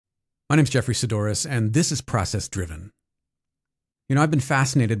My name's Jeffrey Sidoris, and this is Process Driven. You know, I've been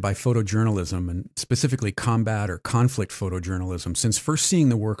fascinated by photojournalism and specifically combat or conflict photojournalism since first seeing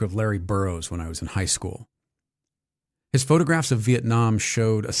the work of Larry Burroughs when I was in high school. His photographs of Vietnam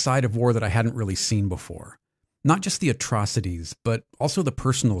showed a side of war that I hadn't really seen before. Not just the atrocities, but also the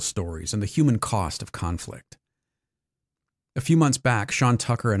personal stories and the human cost of conflict. A few months back, Sean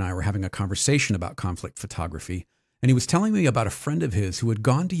Tucker and I were having a conversation about conflict photography, and he was telling me about a friend of his who had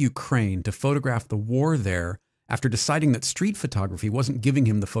gone to Ukraine to photograph the war there after deciding that street photography wasn't giving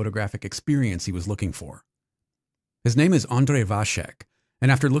him the photographic experience he was looking for. His name is Ondřej Vachek,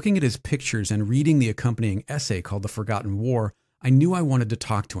 and after looking at his pictures and reading the accompanying essay called The Forgotten War, I knew I wanted to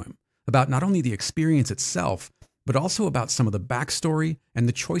talk to him about not only the experience itself, but also about some of the backstory and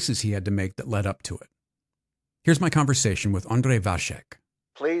the choices he had to make that led up to it. Here's my conversation with Ondřej Vachek.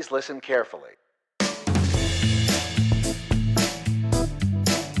 Please listen carefully.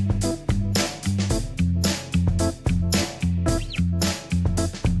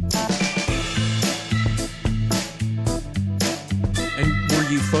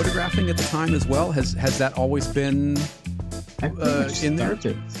 You photographing at the time as well? Has that always been in there?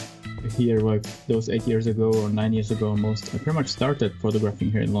 Started here like those 8 years ago or 9 years ago almost. I pretty much started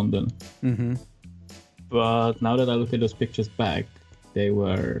photographing here in London. Mm-hmm. But now that I look at those pictures back, they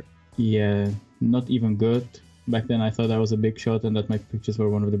were not even good. Back then I thought I was a big shot and that my pictures were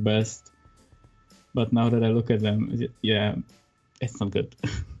one of the best. But now that I look at them, it's not good.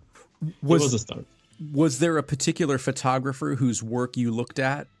 It was a start. Was there a particular photographer whose work you looked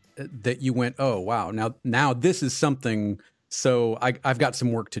at that you went, oh, wow, now this is something, so I've got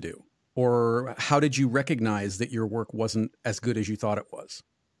some work to do? Or how did you recognize that your work wasn't as good as you thought it was?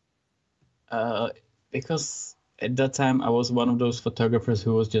 Because at that time, I was one of those photographers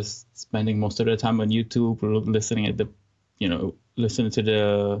who was just spending most of their time on YouTube, listening to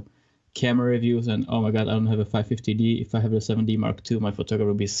the camera reviews, and oh my god, I don't have a 550D. If I have a 7D Mark II, my photography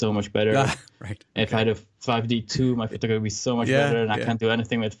would be so much better. Right. If I had a 5D2, my photography would be so much better, and I can't do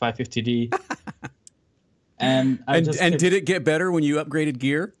anything with 550D. and did it get better when you upgraded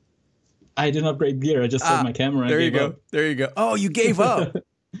gear? I didn't upgrade gear. I just sold my camera. There you go. There you go. Oh, you gave up.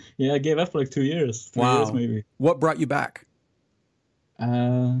 Yeah, I gave up for like 2 years. 3 years maybe. What brought you back? I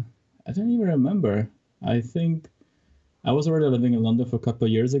don't even remember. I think I was already living in London for a couple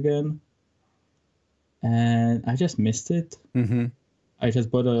of years again, and I just missed it. Mm-hmm. I just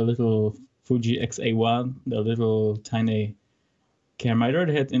bought a little Fuji X-A1, the little tiny camera. I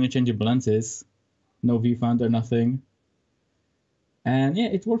already had interchangeable lenses, no viewfinder, nothing. And yeah,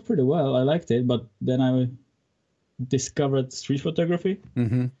 it worked pretty well. I liked it, but then I discovered street photography,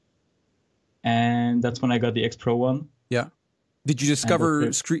 mm-hmm. and that's when I got the X Pro one. Yeah. Did you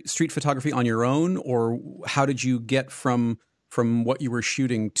discover street photography on your own, or how did you get from what you were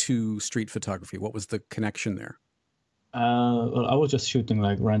shooting to street photography? What was the connection there? Well, I was just shooting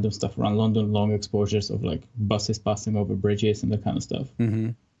like random stuff around London, long exposures of like buses passing over bridges and that kind of stuff.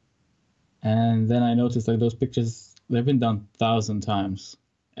 Mm-hmm. And then I noticed like those pictures, they've been done 1,000 times.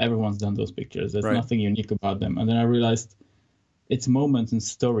 Everyone's done those pictures. There's nothing unique about them. And then I realized it's moments and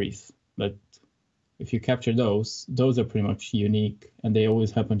stories that if you capture those are pretty much unique, and they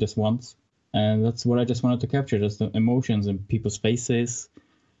always happen just once. And that's what I just wanted to capture, just the emotions in people's faces,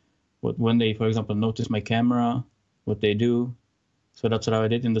 when they, for example, notice my camera, what they do. So that's what I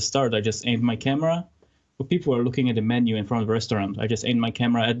did in the start. I just aimed my camera. But people were looking at the menu in front of the restaurant. I just aimed my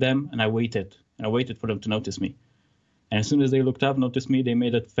camera at them, and I waited. And I waited for them to notice me. And as soon as they looked up, noticed me, they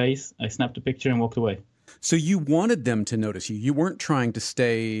made that face. I snapped a picture and walked away. So you wanted them to notice you. You weren't trying to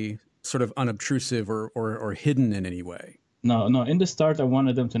stay sort of unobtrusive or hidden in any way. No. In the start, I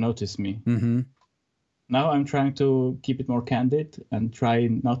wanted them to notice me. Mm-hmm. Now I'm trying to keep it more candid and try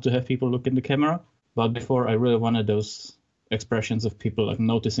not to have people look in the camera. But before, I really wanted those expressions of people like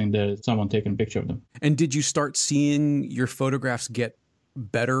noticing that someone taking a picture of them. And did you start seeing your photographs get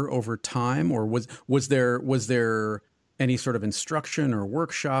better over time, or was there any sort of instruction or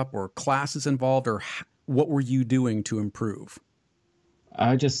workshop or classes involved, or what were you doing to improve?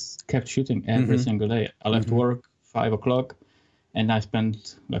 I just kept shooting every single day. I left work 5 o'clock, and I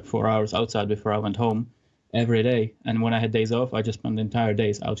spent like 4 hours outside before I went home every day. And when I had days off, I just spent the entire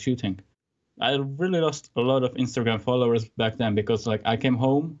days out shooting. I really lost a lot of Instagram followers back then because like I came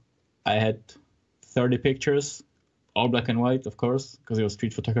home, I had 30 pictures, all black and white, of course, because it was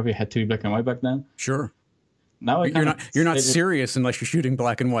street photography. It had to be black and white back then. Sure. Now you're not serious unless you're shooting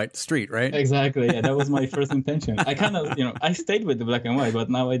black and white street, right? Exactly. Yeah, that was my first intention. I kind of, I stayed with the black and white, but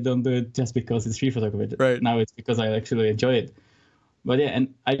now I don't do it just because it's street photography. Right. Now it's because I actually enjoy it. But yeah,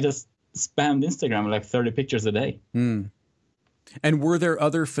 and I just spammed Instagram like 30 pictures a day. Mm. And were there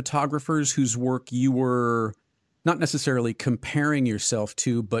other photographers whose work you were not necessarily comparing yourself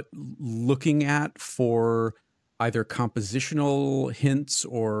to, but looking at for either compositional hints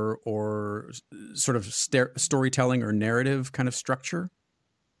or sort of storytelling or narrative kind of structure?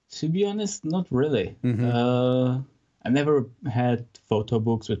 To be honest, not really. I never had photo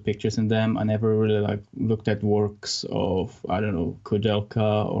books with pictures in them. I never really looked at works of, I don't know,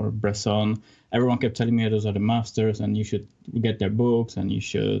 Kudelka or Bresson. Everyone kept telling me those are the masters and you should get their books and you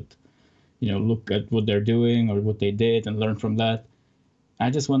should, look at what they're doing or what they did and learn from that.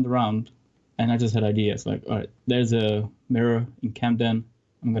 I just went around and I just had ideas all right, there's a mirror in Camden.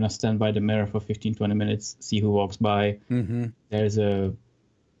 I'm going to stand by the mirror for 15, 20 minutes, see who walks by. There's a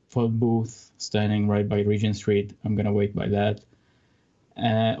phone booth standing right by Regent Street. I'm going to wait by that.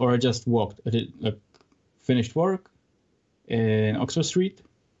 Or I just walked. I did finished work in Oxford Street,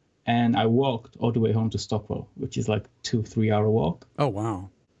 and I walked all the way home to Stockwell, which is 2-3 hour walk. Oh, wow.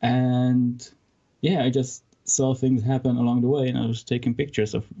 And yeah, I just saw things happen along the way, and I was taking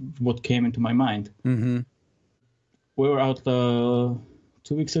pictures of what came into my mind. We were out 2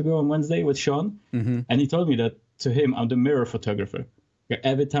 weeks ago on Wednesday with Sean, and he told me that to him, I'm the mirror photographer.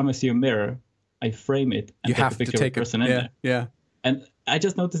 Every time I see a mirror, I frame it and take a picture of the person in there. Yeah. And I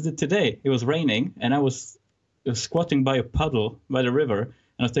just noticed it today. It was raining, and I was squatting by a puddle by the river, and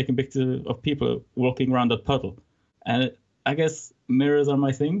I was taking pictures of people walking around that puddle. And I guess mirrors are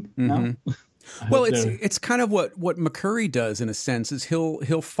my thing now. Well, it's kind of what McCurry does in a sense. Is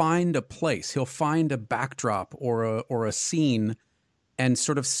he'll find a place, he'll find a backdrop or a scene, and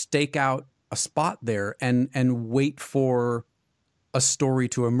sort of stake out a spot there and wait for a story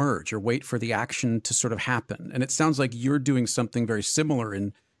to emerge or wait for the action to sort of happen. And it sounds like you're doing something very similar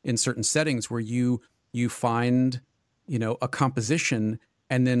in certain settings where you find, a composition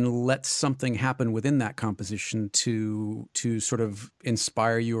and then let something happen within that composition to sort of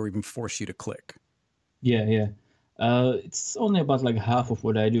inspire you or even force you to click. Yeah. It's only about half of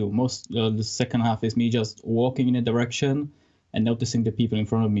what I do. The second half is me just walking in a direction and noticing the people in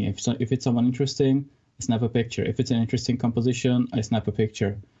front of me. If it's someone interesting, I snap a picture. If it's an interesting composition, I snap a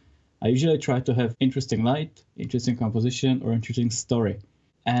picture. I usually try to have interesting light, interesting composition, or interesting story.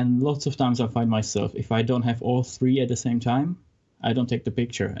 And lots of times I find myself, if I don't have all three at the same time, I don't take the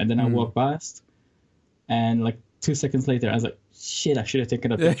picture. And then I walk past, and 2 seconds later, I was like, shit, I should have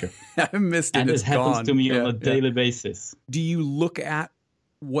taken a picture. I missed it. And this happens to me on a daily basis. Do you look at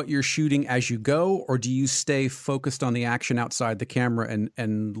what you're shooting as you go, or do you stay focused on the action outside the camera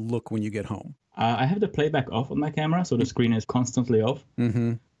and look when you get home? I have the playback off on my camera, so the screen is constantly off.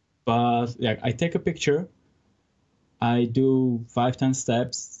 But I take a picture, I do 5-10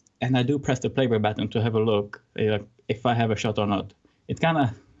 steps, and I do press the playback button to have a look, if I have a shot or not. It kind of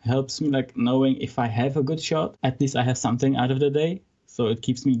helps me knowing if I have a good shot, at least I have something out of the day, so it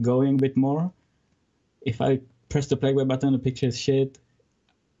keeps me going a bit more. If I press the playback button, the picture is shit,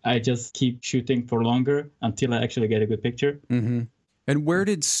 I just keep shooting for longer until I actually get a good picture. And where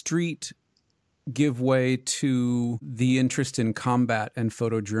did street give way to the interest in combat and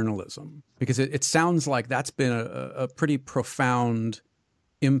photojournalism? Because it sounds like that's been a pretty profound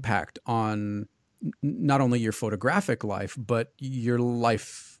impact on not only your photographic life, but your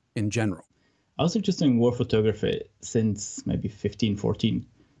life in general. I was interested in war photography since maybe 15, 14,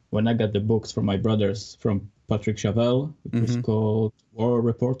 when I got the books from my brothers, from Patrick Chauvel, which was called War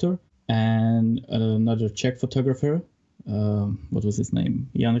Reporter, and another Czech photographer, what was his name?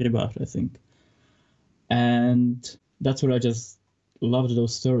 Jan Rybar, I think. And that's where I just loved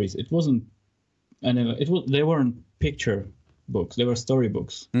those stories. It wasn't, they weren't picture books, they were story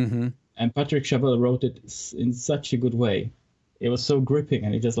books. And Patrick Chauvel wrote it in such a good way. It was so gripping,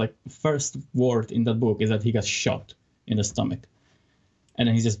 and it just first word in that book is that he got shot in the stomach. And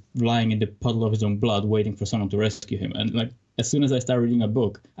then he's just lying in the puddle of his own blood, waiting for someone to rescue him. And as soon as I started reading a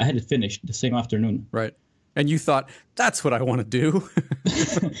book, I had it finished the same afternoon. Right. And you thought, that's what I want to do.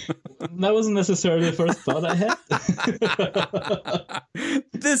 That wasn't necessarily the first thought I had.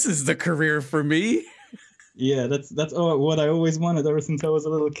 This is the career for me. Yeah, that's what I always wanted ever since I was a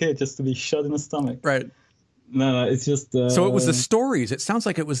little kid, just to be shot in the stomach. Right. No, it's just... So it was the stories. It sounds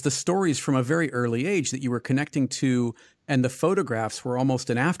like it was the stories from a very early age that you were connecting to, and the photographs were almost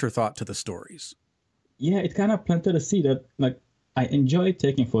an afterthought to the stories. Yeah, it kind of planted a seed that, I enjoy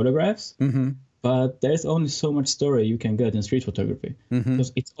taking photographs, but there's only so much story you can get in street photography.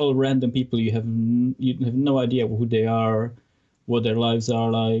 Because it's all random people. You have no idea who they are, what their lives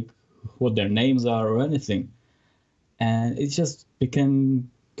are like, what their names are, or anything. And it just became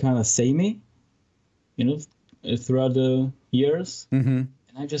kind of samey, throughout the years.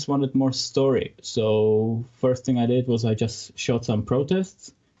 And I just wanted more story. So first thing I did was I just shot some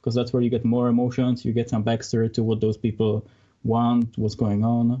protests, because that's where you get more emotions. You get some backstory to what those people want, what's going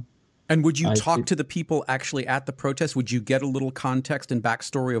on. And would you talk to the people actually at the protest? Would you get a little context and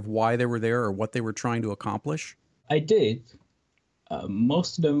backstory of why they were there or what they were trying to accomplish? I did.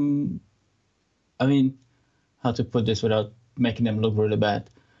 Most of them, I mean, how to put this without making them look really bad.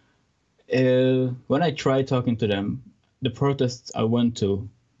 When I tried talking to them, the protests I went to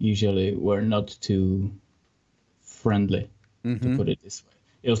usually were not too friendly, to put it this way.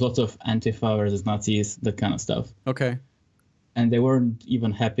 It was lots of Antifa versus Nazis, that kind of stuff. Okay. And they weren't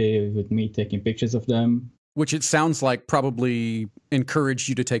even happy with me taking pictures of them. Which it sounds like probably encouraged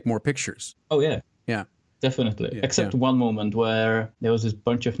you to take more pictures. Oh, yeah. Yeah. Definitely. Yeah, Except one moment where there was this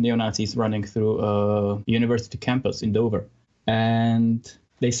bunch of neo-Nazis running through a university campus in Dover. And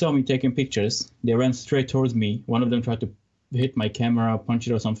they saw me taking pictures. They ran straight towards me. One of them tried to hit my camera, punch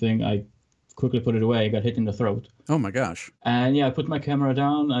it or something. I quickly put it away. I got hit in the throat. Oh my gosh. And yeah, I put my camera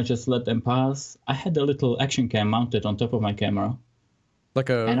down. I just let them pass. I had a little action cam mounted on top of my camera. Like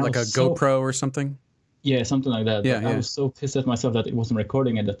a GoPro or something? Yeah, something like that. Yeah, I was so pissed at myself that it wasn't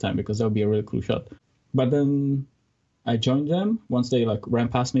recording at that time, because that would be a really cool shot. But then I joined them. Once they ran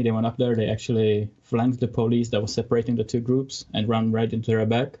past me, they went up there. They actually flanked the police that was separating the two groups and ran right into their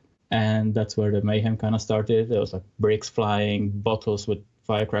back. And that's where the mayhem kind of started. There was bricks flying, bottles with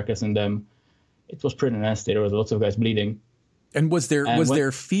firecrackers in them. It was pretty nasty. There was lots of guys bleeding. And was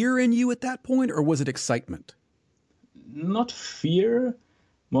there fear in you at that point, or was it excitement? Not fear,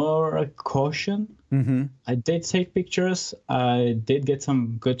 more caution. Mm-hmm. I did take pictures. I did get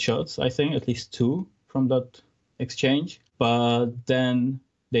some good shots, I think, at least 2 from that exchange. But then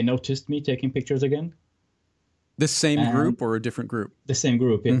they noticed me taking pictures again. The same group or a different group? The same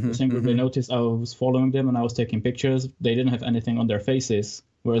group, yeah. The same group. They noticed I was following them and I was taking pictures. They didn't have anything on their faces,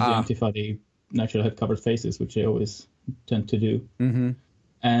 whereas the Antifa, they naturally had covered faces, which they always tend to do. Mm-hmm.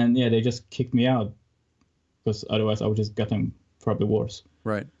 And yeah, they just kicked me out, because otherwise I would just gotten probably worse.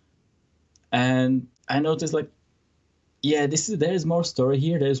 Right. And I noticed there's more story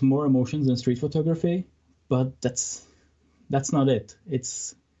here. There's more emotions in street photography, but that's not it.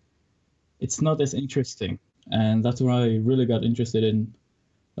 It's not as interesting. And that's where I really got interested in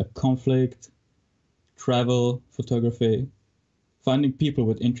conflict, travel, photography, finding people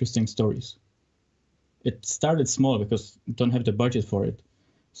with interesting stories. It started small because I don't have the budget for it.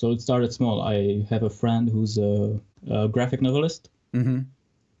 So it started small. I have a friend who's a graphic novelist. Mm-hmm.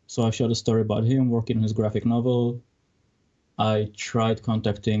 So I shot a story about him working on his graphic novel. I tried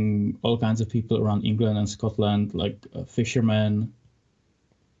contacting all kinds of people around England and Scotland, like fishermen.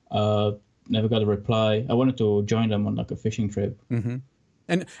 Never got a reply. I wanted to join them on a fishing trip. Mm-hmm.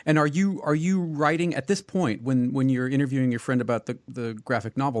 And are you writing at this point, when you're interviewing your friend about the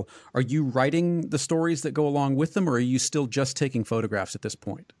graphic novel, are you writing the stories that go along with them, or are you still just taking photographs at this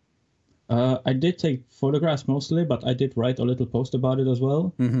point? I did take photographs mostly, but I did write a little post about it as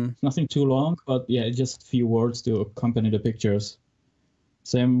well. Mm-hmm. It's nothing too long, but yeah, just a few words to accompany the pictures.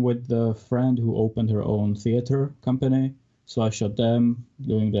 Same with the friend who opened her own theater company. So I shot them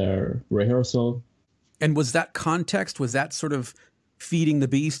doing their rehearsal. And was that context, was that sort of feeding the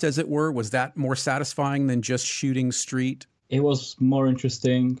beast, as it were? Was that more satisfying than just shooting street? It was more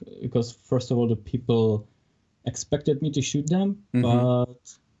interesting because, first of all, the people expected me to shoot them, but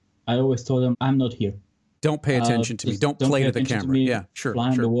I always told them, I'm not here. Don't pay attention to me. Don't play to the camera. Yeah, sure. Fly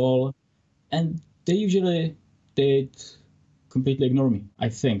on the wall. And they usually did completely ignore me, I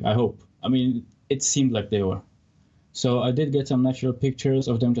think, I hope. I mean, it seemed like they were. So I did get some natural pictures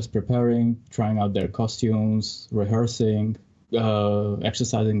of them just preparing, trying out their costumes, rehearsing,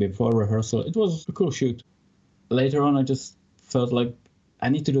 exercising before rehearsal. It was a cool shoot. Later on, I just felt like I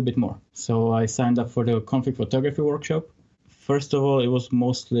need to do a bit more. So I signed up for the conflict photography workshop. First of all, it was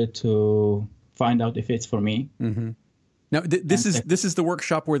mostly to find out if it's for me. Mm-hmm. Now, this is the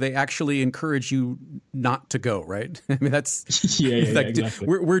workshop where they actually encourage you not to go, right? I mean, that's exactly.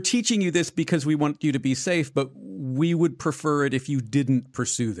 We're teaching you this because we want you to be safe, but we would prefer it if you didn't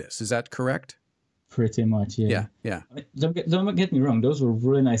pursue this. Is that correct? Pretty much, yeah. Yeah. I mean, don't get me wrong; those were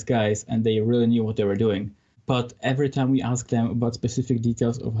really nice guys, and they really knew what they were doing. But every time we asked them about specific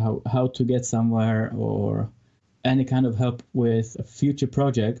details of how to get somewhere or any kind of help with a future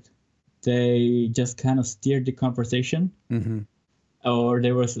project, they just kind of steered the conversation. Mm-hmm. Or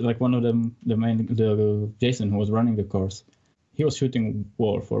there was like one of them, the Jason who was running the course. He was shooting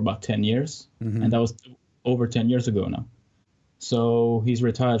war for about 10 years, and that was over 10 years ago now. So he's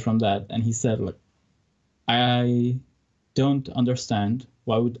retired from that, and he said, like, I don't understand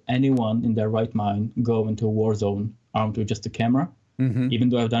why would anyone in their right mind go into a war zone armed with just a camera even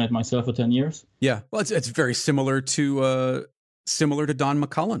though I've done it myself for 10 years. Yeah. Well, it's very similar to Don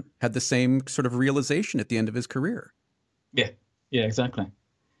McCullen, had the same sort of realization at the end of his career. Yeah. Yeah, exactly.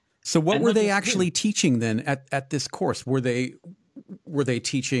 So what were they actually teaching then at this course? Were they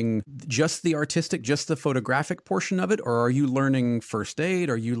teaching just the artistic, just the photographic portion of it? Or are you learning first aid?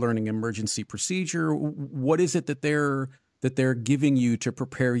 Are you learning emergency procedure? What is it that they're giving you to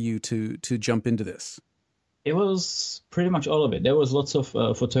prepare you to jump into this? It was pretty much all of it. There was lots of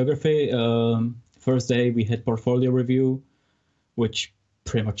photography. First day we had portfolio review, which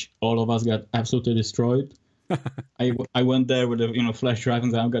pretty much all of us got absolutely destroyed. I went there with a flash drive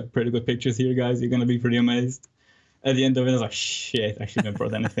and said, I've got pretty good pictures here, guys. You're going to be pretty amazed. At the end of it, I was like, shit, I shouldn't have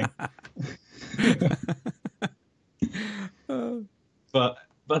brought anything.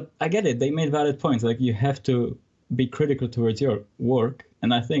 But I get it. They made valid points. Like, you have to be critical towards your work.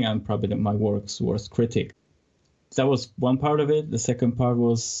 And I think I'm probably my work's worst critic. That was one part of it. The second part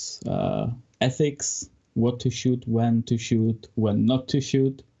was ethics, what to shoot, when not to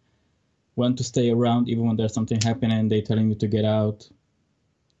shoot, when to stay around even when there's something happening, they're telling you to get out,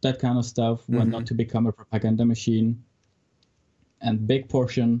 that kind of stuff, when not to become a propaganda machine. And big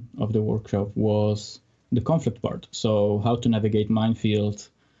portion of the workshop was the conflict part. So how to navigate minefields,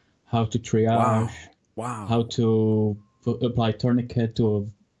 how to triage, how to apply tourniquet to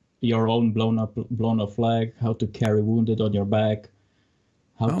your own blown up flag, how to carry wounded on your back,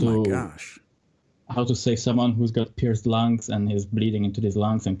 how to save someone who's got pierced lungs and is bleeding into his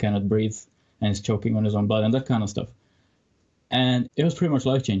lungs and cannot breathe and is choking on his own blood, and that kind of stuff. And it was pretty much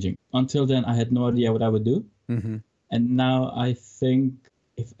life-changing. Until then, I had no idea what I would do. And now I think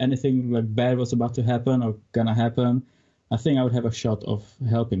if anything like bad was about to happen or gonna happen, I think I would have a shot of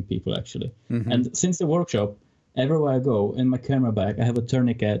helping people, actually. And since the workshop, everywhere I go, in my camera bag, I have a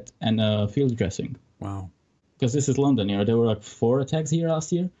tourniquet and a field dressing. Wow. Because this is London, there were like 4 attacks here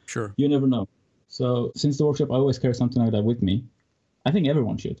last year. Sure. You never know. So since the workshop, I always carry something like that with me. I think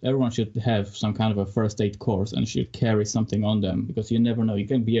everyone should. Everyone should have some kind of a first aid course and should carry something on them, because you never know. You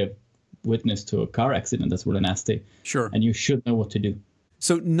can be a witness to a car accident that's really nasty. Sure. And you should know what to do.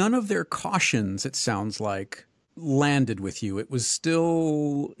 So none of their cautions, it sounds like, landed with you. It was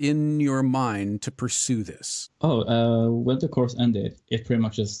still in your mind to pursue this. When the course ended, it pretty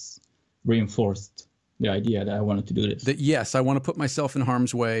much just reinforced the idea that I wanted to do this. That, yes, I want to put myself in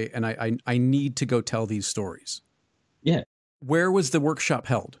harm's way, and I need to go tell these stories. Yeah. Where was the workshop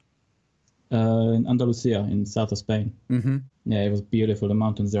held? In Andalusia, in south of Spain. Yeah, it was beautiful. The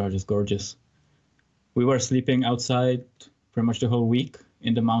mountains there are just gorgeous. We were sleeping outside pretty much the whole week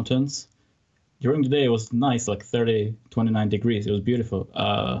in the mountains. During the day, it was nice, like 29 degrees. It was beautiful.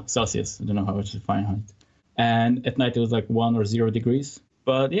 Celsius. I don't know how much is Fahrenheit. And at night, it was like 1 or 0 degrees.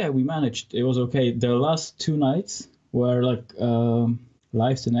 But yeah, we managed. It was okay. The last 2 nights were like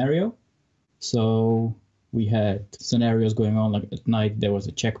live scenario. So we had scenarios going on. Like at night, there was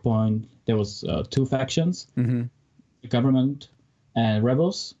a checkpoint. There was 2 factions, the government and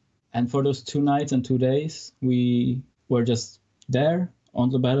rebels. And for those 2 nights and 2 days, we were just there on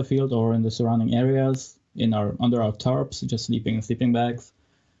the battlefield or in the surrounding areas under our tarps, just sleeping in sleeping bags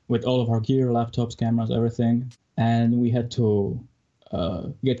with all of our gear, laptops, cameras, everything. And we had to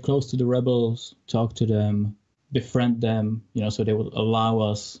get close to the rebels, talk to them, befriend them, so they would allow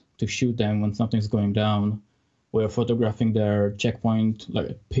us to shoot them when something's going down. We were photographing their checkpoint, like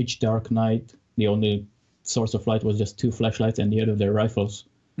a pitch dark night. The only source of light was just 2 flashlights and the other of their rifles.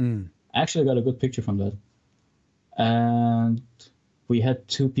 I actually got a good picture from that. And we had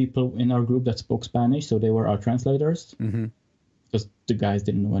 2 people in our group that spoke Spanish, so they were our translators, because the guys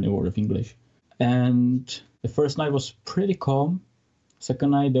didn't know any word of English. And the first night was pretty calm.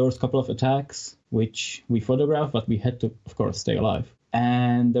 Second night, there was a couple of attacks, which we photographed, but we had to, of course, stay alive.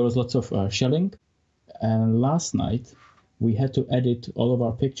 And there was lots of shelling. And last night, we had to edit all of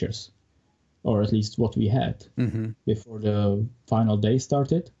our pictures, or at least what we had, before the final day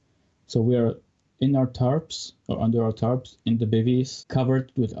started. So we are in our tarps, or under our tarps, in the bivvies,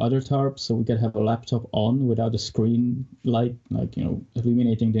 covered with other tarps, so we could have a laptop on without a screen light,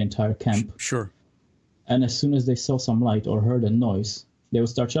 illuminating the entire camp. Sure. And as soon as they saw some light or heard a noise, they would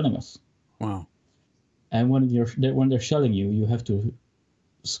start shelling us. Wow. And when they're shelling you, you have to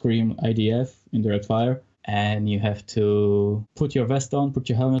scream IDF, indirect fire, and you have to put your vest on, put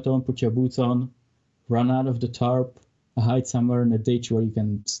your helmet on, put your boots on, run out of the tarp, hide somewhere in a ditch where you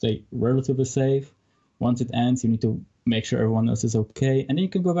can stay relatively safe. Once it ends, you need to make sure everyone else is okay, and then you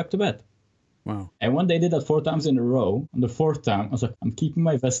can go back to bed. Wow. And when they did that 4 times in a row, on the 4th time, I was like, I'm keeping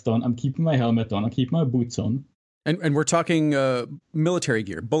my vest on, I'm keeping my helmet on, I'm keeping my boots on. And we're talking military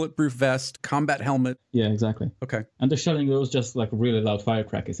gear, bulletproof vest, combat helmet. Yeah, exactly. Okay. And the shelling was just like really loud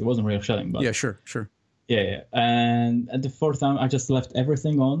firecrackers. It wasn't real shelling, but yeah, sure. Yeah. And at the fourth time, I just left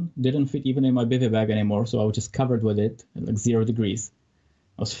everything on. Didn't fit even in my bivy bag anymore, so I was just covered with it at like 0 degrees.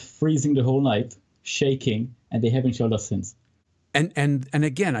 I was freezing the whole night, shaking, and they haven't shelled us since. And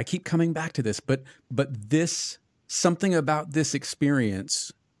again, I keep coming back to this, but this, something about this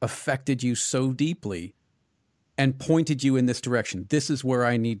experience affected you so deeply and pointed you in this direction. This is where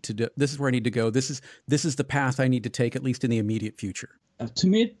I need to do, this is where I need to go. This is the path I need to take, at least in the immediate future. To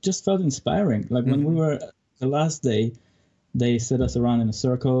me, it just felt inspiring. Like when we were the last day, they set us around in a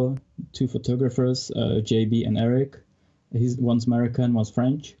circle, 2 photographers, JB and Eric. One's American, one's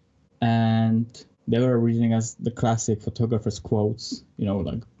French. And they were reading us the classic photographers' quotes. You know,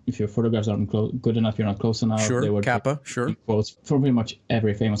 like, if your photographs aren't good enough, you're not close enough. Sure, they were Kappa, sure. Quotes from pretty much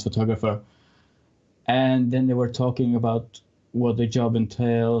every famous photographer. And then they were talking about what the job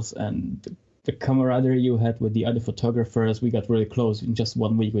entails and the camaraderie you had with the other photographers. We got really close in just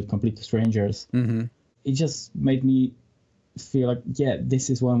 1 week with complete strangers. Mm-hmm. It just made me feel like, yeah, this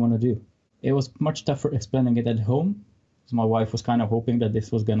is what I want to do. It was much tougher explaining it at home. So my wife was kind of hoping that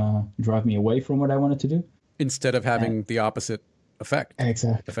this was going to drive me away from what I wanted to do. Instead of having the opposite effect.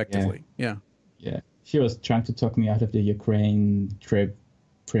 Exactly. Effectively. Yeah. She was trying to talk me out of the Ukraine trip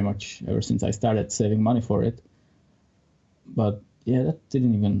pretty much ever since I started saving money for it. But yeah, that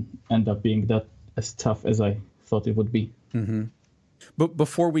didn't even end up being that as tough as I thought it would be. Mm-hmm. But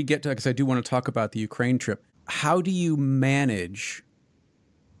before we get to, because I do want to talk about the Ukraine trip, how do you manage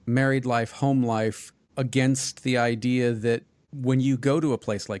married life, home life against the idea that when you go to a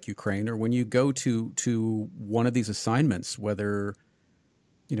place like Ukraine or when you go to one of these assignments, whether,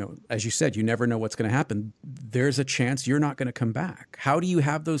 you know, as you said, you never know what's going to happen, there's a chance you're not going to come back. How do you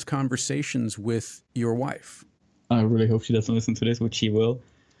have those conversations with your wife? I really hope she doesn't listen to this, which she will.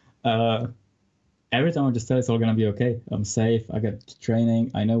 Every time I just tell her it's all going to be okay. I'm safe. I got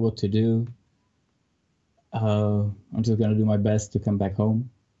training. I know what to do. I'm just going to do my best to come back home.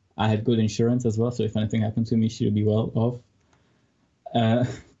 I had good insurance as well, so if anything happened to me, she would be well off.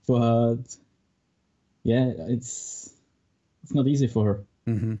 But yeah, it's not easy for her.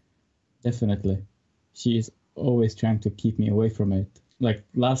 Mm-hmm. Definitely. She's always trying to keep me away from it. Like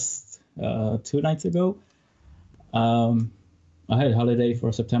last 2 nights ago, I had a holiday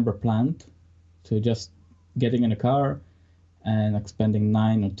for September planned to just getting in a car and like spending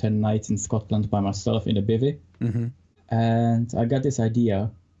 9 or 10 nights in Scotland by myself in a bivvy. Mm-hmm. And I got this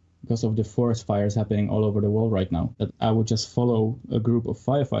idea because of the forest fires happening all over the world right now, that I would just follow a group of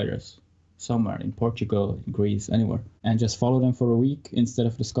firefighters somewhere in Portugal, in Greece, anywhere, and just follow them for a week instead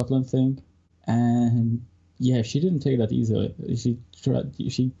of the Scotland thing. And yeah, she didn't take that easily. She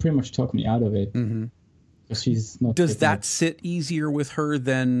pretty much talked me out of it. Mm-hmm. She's not. Does that sit easier with her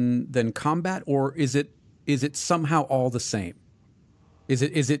than combat, or is it somehow all the same? Is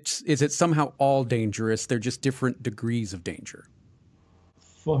it somehow all dangerous? They're just different degrees of danger.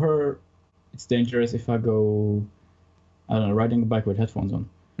 For her, it's dangerous if I go, I don't know, riding a bike with headphones on.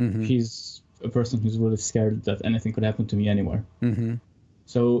 Mm-hmm. She's a person who's really scared that anything could happen to me anywhere. Mm-hmm.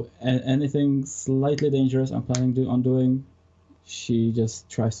 So anything slightly dangerous I'm planning on doing, she just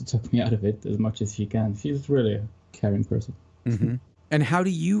tries to talk me out of it as much as she can. She's really a caring person. Mm-hmm. And how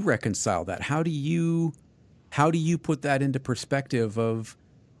do you reconcile that? How do you put that into perspective of,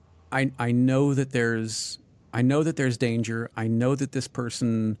 I know that there's danger. I know that this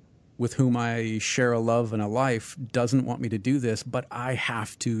person with whom I share a love and a life doesn't want me to do this, but I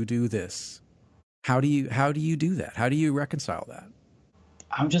have to do this. How do you do that? How do you reconcile that?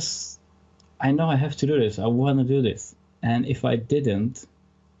 I know I have to do this. I want to do this. And if I didn't,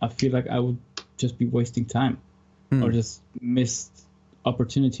 I feel like I would just be wasting time or just missed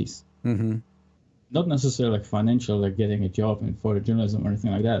opportunities. Mm-hmm. Not necessarily like financial, like getting a job in photojournalism or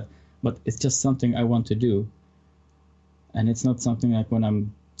anything like that, but it's just something I want to do. And it's not something like when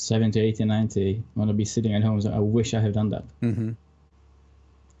I'm 70, 80, 90, I want to be sitting at home and say, I wish I had done that. Mm-hmm.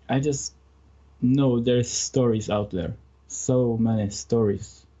 I just know there's stories out there. So many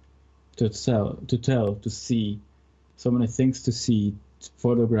stories to tell, to see. So many things to see, to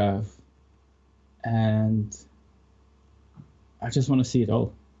photograph. And I just want to see it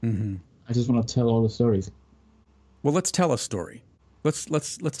all. Mm-hmm. I just want to tell all the stories. Well, let's tell a story.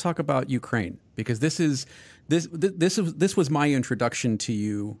 Let's talk about Ukraine, because this was my introduction to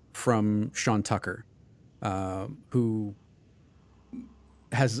you from Sean Tucker, who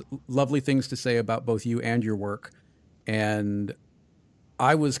has lovely things to say about both you and your work, and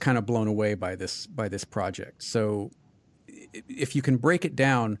I was kind of blown away by this project. So, if you can break it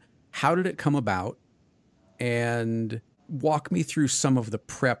down, how did it come about, and walk me through some of the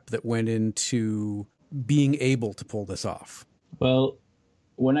prep that went into being able to pull this off. Well,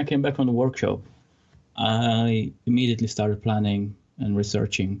 when I came back from the workshop, I immediately started planning and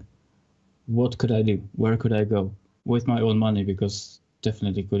researching what could I do, where could I go with my own money, because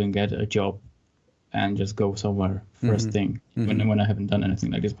definitely couldn't get a job and just go somewhere first thing when I haven't done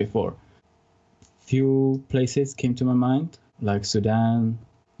anything like this before. Few places came to my mind, like Sudan,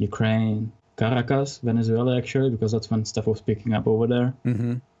 Ukraine, Caracas, Venezuela, actually, because that's when stuff was picking up over there.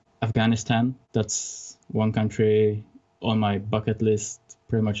 Afghanistan, that's one country on my bucket list,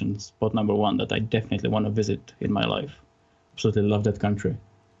 pretty much on spot number one, that I definitely want to visit in my life. Absolutely love that country.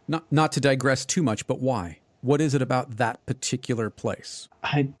 Not to digress too much, but why? What is it about that particular place?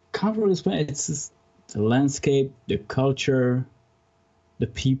 I can't really explain it. It's just the landscape, the culture, the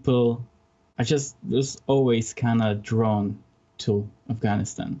people. I just was always kind of drawn to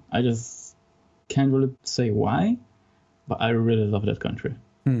Afghanistan. I just can't really say why, but I really love that country.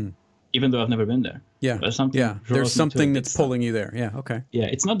 Even though I've never been there. Yeah. There's something that's pulling you there. Yeah. Okay. Yeah.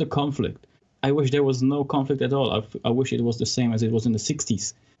 It's not the conflict. I wish there was no conflict at all. I wish it was the same as it was in the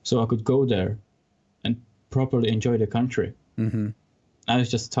 60s. So I could go there and properly enjoy the country. And it's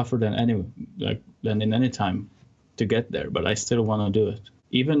just tougher than in any time to get there. But I still want to do it.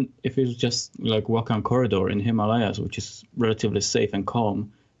 Even if it's just like walk on corridor in Himalayas, which is relatively safe and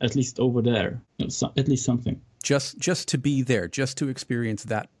calm, at least over there, at least something. Just to be there, just to experience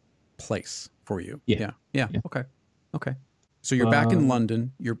that place for you. Yeah. Okay. So you're back in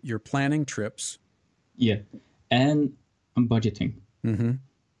London. You're planning trips. Yeah, and I'm budgeting.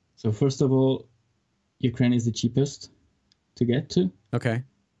 So first of all, Ukraine is the cheapest to get to. Okay.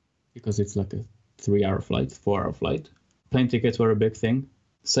 Because it's like a 3-hour flight, 4-hour flight. Plane tickets were a big thing.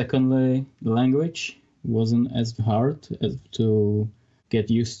 Secondly, the language wasn't as hard as to get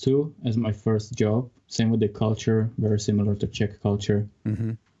used to as my first job. Same with the culture, very similar to Czech culture.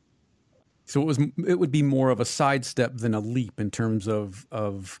 So it would be more of a sidestep than a leap in terms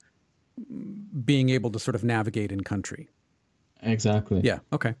of being able to sort of navigate in country. Exactly. Yeah.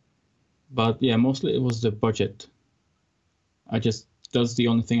 Okay. But yeah, mostly it was the budget. That's the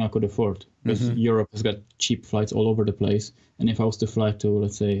only thing I could afford, because Europe has got cheap flights all over the place. And if I was to fly to,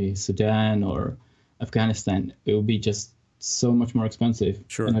 let's say, Sudan or Afghanistan, it would be just so much more expensive.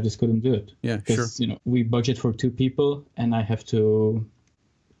 Sure. And I just couldn't do it. Yeah, because, we budget for 2 people and I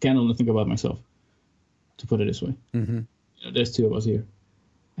can only think about myself, to put it this way. There's 2 of us here.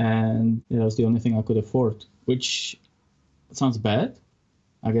 And that was the only thing I could afford, which sounds bad.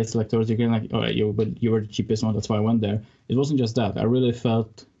 I guess like towards the beginning, like, all right, you were the cheapest one, that's why I went there. It wasn't just that. I really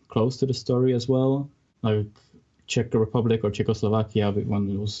felt close to the story as well. Like Czech Republic or Czechoslovakia,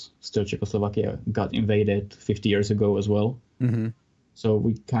 when it was still Czechoslovakia, got invaded 50 years ago as well. So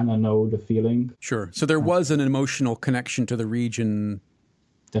we kind of know the feeling. Sure. So there was an emotional connection to the region.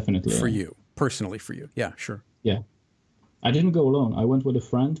 Definitely. For you, personally for you. Yeah, sure. Yeah. I didn't go alone. I went with a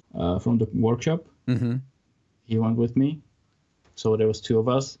friend from the workshop. He went with me. So there was 2 of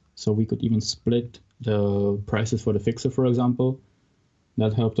us. So we could even split the prices for the fixer, for example.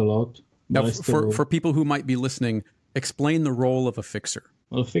 That helped a lot. Now, for people who might be listening, explain the role of a fixer.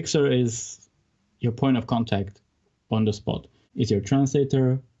 Well, a fixer is your point of contact on the spot. He's your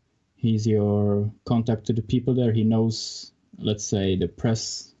translator. He's your contact to the people there. He knows, let's say, the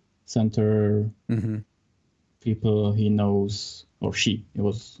press center people. He knows, or she, it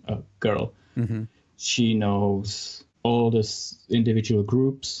was a girl. She knows all these individual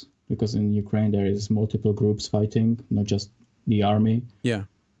groups, because in Ukraine there is multiple groups fighting, not just the army. Yeah.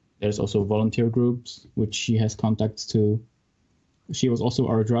 There's also volunteer groups, which she has contacts to. She was also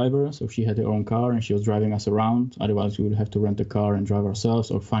our driver, so she had her own car and she was driving us around. Otherwise, we would have to rent a car and drive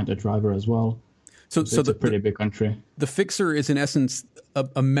ourselves, or find a driver as well. So it's a pretty big country. The fixer is in essence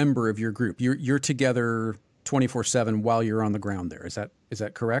a member of your group. You're together 24/7 while you're on the ground there. Is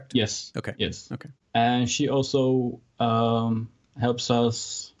that correct? Yes. Okay. Yes. Okay. And she also helps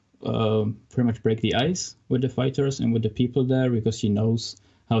us pretty much break the ice with the fighters and with the people there, because she knows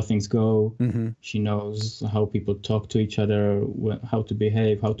how things go. She knows how people talk to each other, how to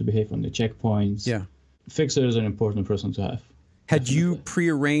behave on the checkpoints. Yeah. Fixer is an important person to have. Had you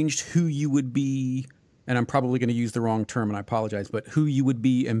prearranged who you would be, and I'm probably going to use the wrong term and I apologize, but who you would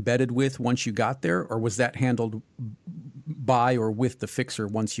be embedded with once you got there, or was that handled by or with the fixer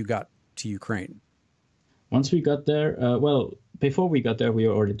once you got to Ukraine? Once we got there, before we got there, we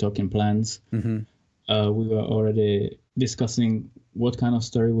were already talking plans. We were already discussing what kind of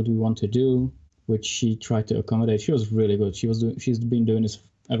story would we want to do, which she tried to accommodate. She was really good. She's been doing this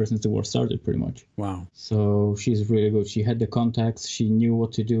ever since the war started, pretty much. Wow. So she's really good. She had the contacts. She knew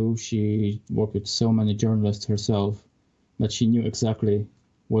what to do. She worked with so many journalists herself that she knew exactly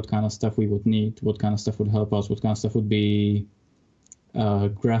what kind of stuff we would need, what kind of stuff would help us, what kind of stuff would be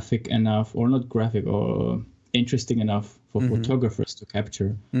graphic enough, or not graphic, or interesting enough for photographers to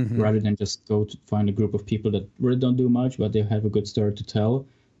capture, rather than just go to find a group of people that really don't do much, but they have a good story to tell,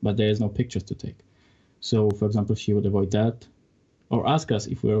 but there is no pictures to take. So, for example, she would avoid that, or ask us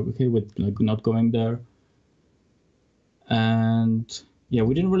if we're okay with like not going there. And yeah,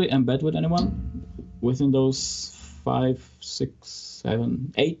 we didn't really embed with anyone within those 5, 6,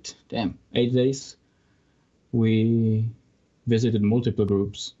 7, 8 days. We visited multiple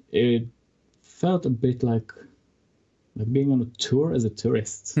groups. It felt a bit like being on a tour as a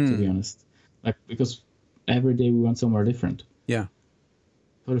tourist, to be honest. Like, because every day we went somewhere different. Yeah.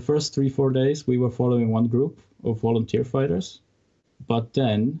 For the first 3-4 days, we were following one group of volunteer fighters. But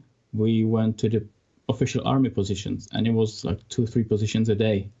then we went to the official army positions, and it was like 2-3 positions a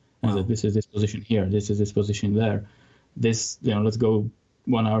day. And Wow. this is this position here, this is this position there. This, let's go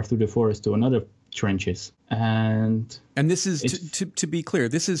 1 hour through the forest to another trenches. And this is, to be clear,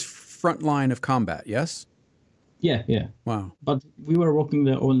 this is front line of combat, yes? Yeah. Wow. But we were walking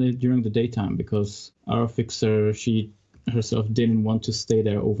there only during the daytime because our fixer, she herself didn't want to stay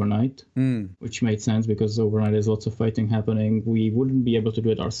there overnight, which made sense because overnight there's lots of fighting happening. We wouldn't be able to do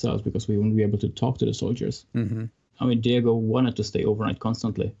it ourselves because we wouldn't be able to talk to the soldiers. I mean, Diego wanted to stay overnight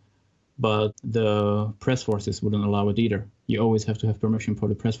constantly, but the press forces wouldn't allow it either. You always have to have permission for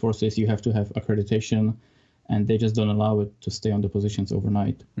the press forces. You have to have accreditation, and they just don't allow it to stay on the positions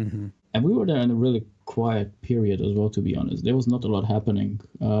overnight. And we were there in a really quiet period as well, to be honest. There was not a lot happening.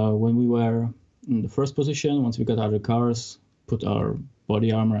 When we were in the first position, once we got out of the cars, put our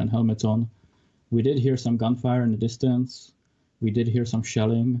body armor and helmets on, we did hear some gunfire in the distance. We did hear some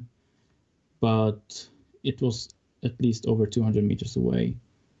shelling, but it was at least over 200 meters away.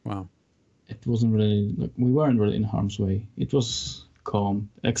 Wow. It wasn't really, we weren't really in harm's way. It was calm,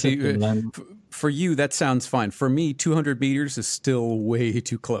 except the land. For you, that sounds fine. For me, 200 meters is still way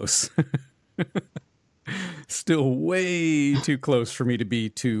too close. Still way too close for me to be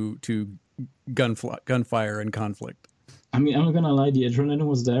to gunfire and conflict. I mean, I'm not gonna lie, the adrenaline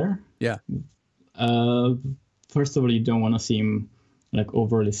was there. Yeah. First of all, you don't want to seem like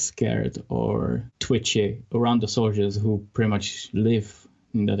overly scared or twitchy around the soldiers who pretty much live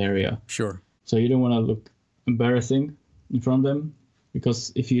in that area. Sure. So you don't want to look embarrassing in front of them,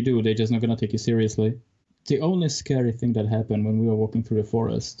 because if you do, they're just not going to take you seriously. The only scary thing that happened when we were walking through the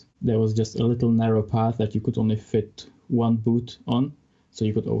forest, there was just a little narrow path that you could only fit one boot on. So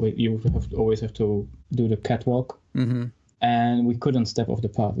you would always have to do the catwalk. And we couldn't step off the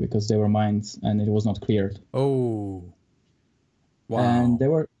path because there were mines and it was not cleared. Oh. Wow. And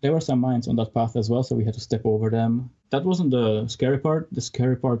there were some mines on that path as well, so we had to step over them. That wasn't the scary part. The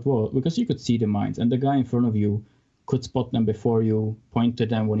scary part was because you could see the mines, and the guy in front of you could spot them before you, point to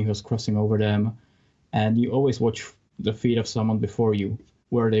them when he was crossing over them, and you always watch the feet of someone before you.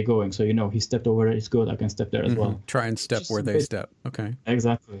 Where are they going? So he stepped over there. It's good. I can step there as well. Try and step where they step. Okay.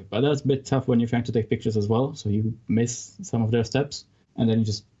 Exactly. But that's a bit tough when you're trying to take pictures as well. So you miss some of their steps, and then you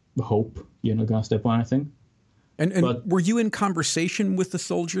just hope you're not gonna step on anything. And were you in conversation with the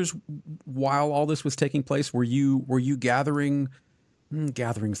soldiers while all this was taking place? Were you gathering?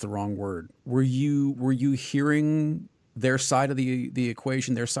 Gathering's the wrong word. Were you hearing their side of the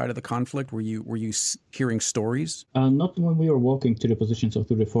equation, their side of the conflict? Were you hearing stories? Not when we were walking to the positions or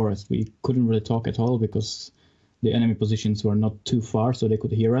through the forest. We couldn't really talk at all because the enemy positions were not too far, so they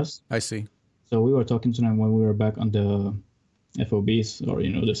could hear us. I see. So we were talking to them when we were back on the FOBs or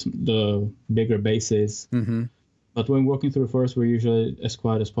the bigger bases. But when walking through the forest, we're usually as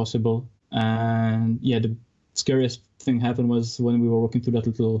quiet as possible. And yeah, the scariest thing happened was when we were walking through that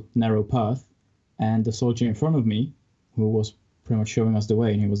little narrow path, and the soldier in front of me, who was pretty much showing us the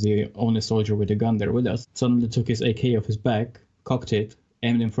way, and he was the only soldier with a gun there with us, suddenly took his AK off his back, cocked it,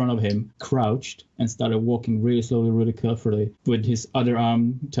 aimed in front of him, crouched, and started walking really slowly, really carefully, with his other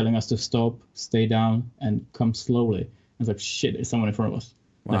arm telling us to stop, stay down, and come slowly. I was like, shit, there's someone in front of us.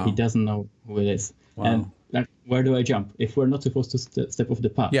 Wow. Like, he doesn't know who it is. Wow. And like, where do I jump if we're not supposed to step off the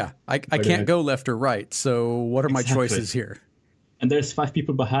path? Yeah, I can't go left or right. So what are my choices here? And there's 5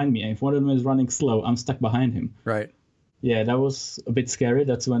 people behind me, and if one of them is running slow, I'm stuck behind him. Right. Yeah, that was a bit scary.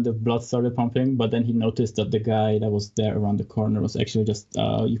 That's when the blood started pumping. But then he noticed that the guy that was there around the corner was actually just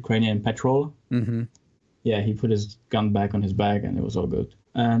Ukrainian patrol. Yeah, he put his gun back on his bag, and it was all good.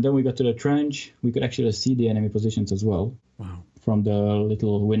 And then we got to the trench. We could actually see the enemy positions as well. Wow. From the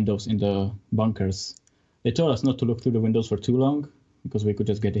little windows in the bunkers. They told us not to look through the windows for too long, because we could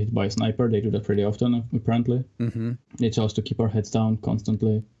just get hit by a sniper. They do that pretty often, apparently. They tell us to keep our heads down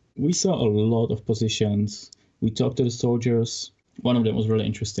constantly. We saw a lot of positions. We talked to the soldiers. One of them was really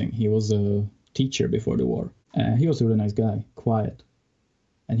interesting. He was a teacher before the war. He was a really nice guy, quiet.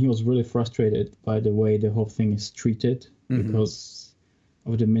 And he was really frustrated by the way the whole thing is treated because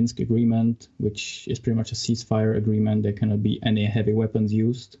of the Minsk agreement, which is pretty much a ceasefire agreement. There cannot be any heavy weapons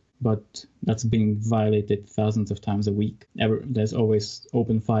used, but that's being violated thousands of times a week. There's always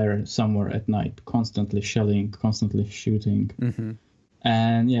open fire somewhere at night, constantly shelling, constantly shooting.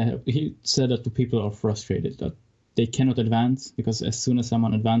 And yeah, he said that the people are frustrated, that they cannot advance because as soon as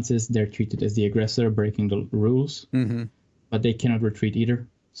someone advances, they're treated as the aggressor, breaking the rules. But they cannot retreat either.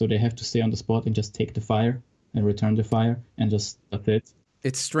 So they have to stay on the spot and just take the fire and return the fire and just that's it.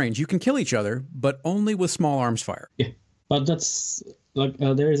 It's strange. You can kill each other, but only with small arms fire. Yeah, but that's like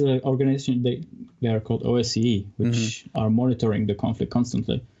there is an organization, they are called OSCE, which are monitoring the conflict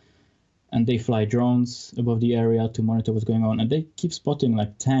constantly. And they fly drones above the area to monitor what's going on. And they keep spotting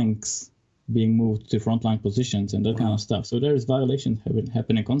like tanks being moved to frontline positions and that kind of stuff. So there's violations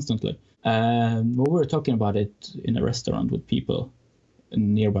happening constantly. When we were talking about it in a restaurant with people in a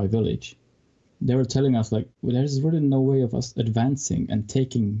nearby village, they were telling us like, well, there's really no way of us advancing and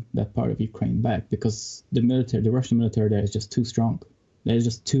taking that part of Ukraine back because the Russian military there is just too strong. There's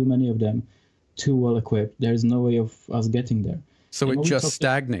just too many of them, too well equipped. There's no way of us getting there. So it just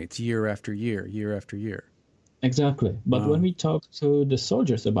stagnates year after year, year after year. Exactly. But when we talked to the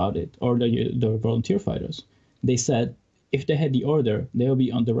soldiers about it, or the volunteer fighters, they said if they had the order, they'll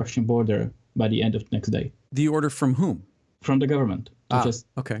be on the Russian border by the end of the next day. The order from whom? From the government to just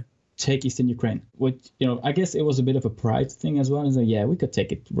take Eastern Ukraine. Which, I guess it was a bit of a pride thing as well. It's like, yeah, we could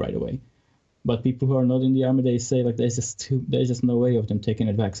take it right away. But people who are not in the army, they say like there's just no way of them taking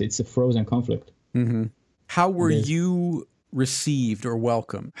it back. So it's a frozen conflict. How were you received or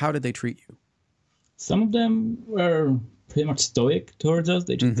welcome? How did they treat you? Some of them were pretty much stoic towards us.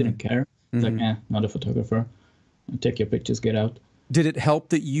 They just didn't care. It's like, not a photographer. Take your pictures, get out. Did it help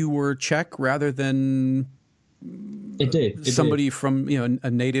that you were Czech rather than somebody from a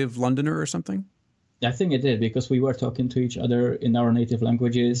native Londoner or something? I think it did because we were talking to each other in our native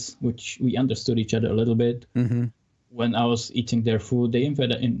languages, which we understood each other a little bit. When I was eating their food, they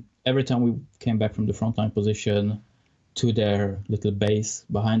invited every time we came back from the frontline position to their little base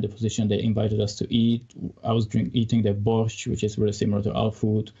behind the position, they invited us to eat. I was eating their borscht, which is really similar to our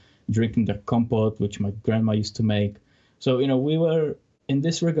food, drinking their compote, which my grandma used to make. So, we were, in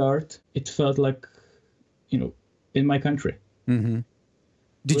this regard, it felt like, in my country. Did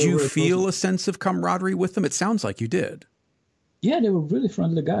you feel a sense of camaraderie with them? It sounds like you did. Yeah, they were really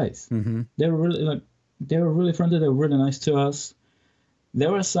friendly guys. They were really friendly. They were really nice to us. There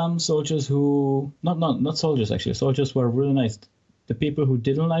were some soldiers who, not soldiers actually, soldiers were really nice. The people who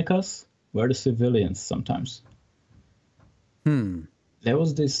didn't like us were the civilians sometimes. There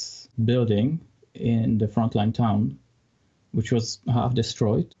was this building in the frontline town, which was half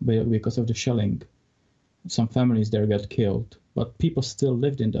destroyed because of the shelling. Some families there got killed, but people still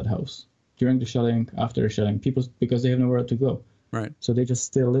lived in that house during the shelling, after the shelling, because they have nowhere to go. Right. So they just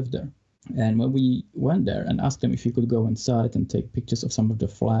still lived there. And when we went there and asked them if you could go inside and take pictures of some of the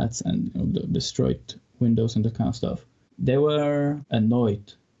flats and the destroyed windows and that kind of stuff, they were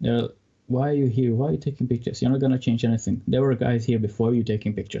annoyed. They're like, why are you here? Why are you taking pictures? You're not going to change anything. There were guys here before you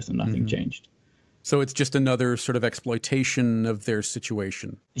taking pictures and nothing changed. So it's just another sort of exploitation of their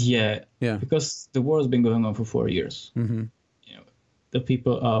situation. Yeah. Because the war has been going on for 4 years. The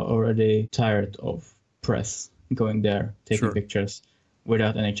people are already tired of press going there, taking pictures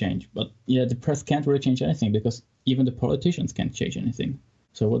without any change. But yeah, the press can't really change anything because even the politicians can't change anything.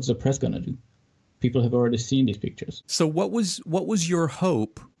 So what's the press going to do? People have already seen these pictures. So what was your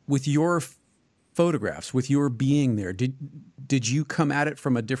hope with your photographs, with your being there? Did you come at it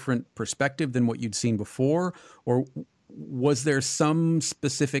from a different perspective than what you'd seen before? Or was there some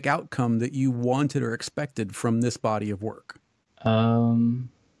specific outcome that you wanted or expected from this body of work? Not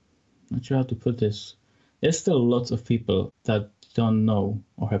sure how to put this. There's still lots of people that don't know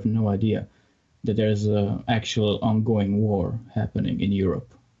or have no idea that there's an actual ongoing war happening in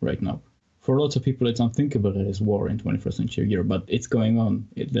Europe right now. For lots of people, it's unthinkable that there's war in 21st century Europe, but it's going on.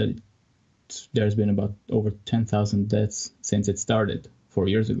 There's been about over 10,000 deaths since it started 4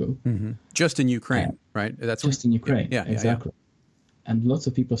 years ago. Just in Ukraine, right? That's just in Ukraine, yeah, exactly. Yeah. And lots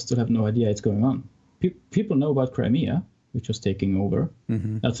of people still have no idea it's going on. People know about Crimea, which was taking over.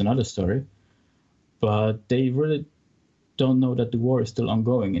 That's another story. But they really don't know that the war is still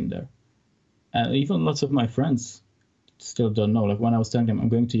ongoing in there. And even lots of my friends still don't know. Like when I was telling them I'm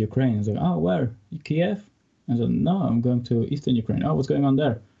going to Ukraine, it's like, oh, where? Kiev? I said, no, I'm going to Eastern Ukraine. Oh, what's going on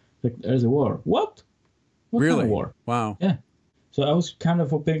there? Like, there's a war. What? What Really? kind of war? Wow. Yeah. So I was kind of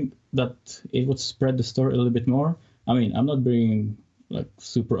hoping that it would spread the story a little bit more. I mean, I'm not being like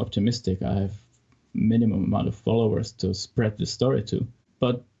super optimistic. I have minimum amount of followers to spread the story to.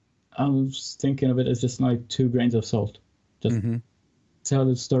 But I was thinking of it as just like 2 grains of salt. Just tell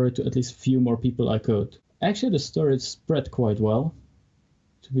the story to at least a few more people I could. Actually, the story spread quite well,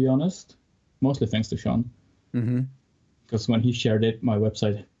 to be honest. Mostly thanks to Sean. Because when he shared it, my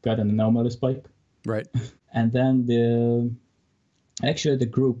website got an anomaly spike. Right. And then the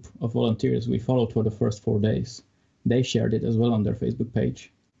group of volunteers we followed for the first 4 days, they shared it as well on their Facebook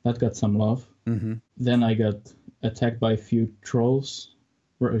page. That got some love. Then I got attacked by a few trolls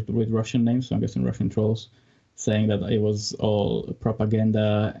with Russian names, so I'm guessing Russian trolls, saying that it was all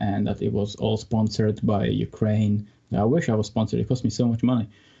propaganda and that it was all sponsored by Ukraine. I wish I was sponsored. It cost me so much money.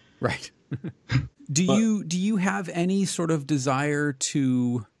 Right. Do you have any sort of desire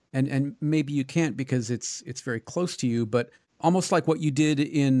to, and maybe you can't because it's very close to you, but almost like what you did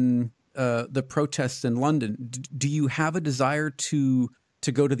in the protests in London, do you have a desire to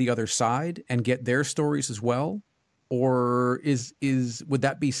go to the other side and get their stories as well? Or would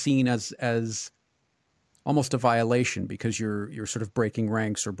that be seen as almost a violation because you're sort of breaking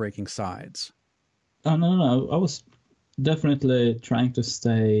ranks or breaking sides? Oh, no. I was definitely trying to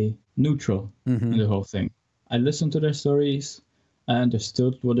stay neutral in the whole thing. I listened to their stories. I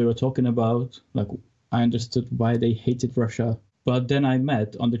understood what they were talking about. Like, I understood why they hated Russia. But then I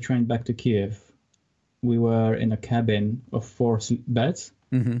met on the train back to Kiev. We were in a cabin of 4 beds.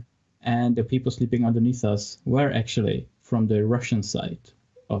 And the people sleeping underneath us were actually from the Russian side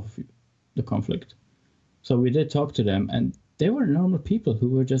of the conflict. So we did talk to them, and they were normal people who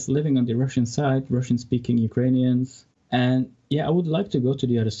were just living on the Russian side, Russian-speaking Ukrainians. And yeah, I would like to go to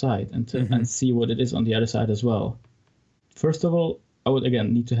the other side and see what it is on the other side as well. First of all, I would,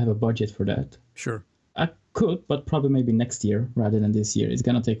 again, need to have a budget for that. Sure. I could, but probably maybe next year rather than this year. It's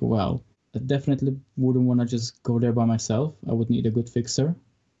going to take a while. I definitely wouldn't want to just go there by myself. I would need a good fixer,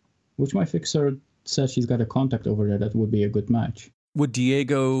 which my fixer said she's got a contact over there that would be a good match. Would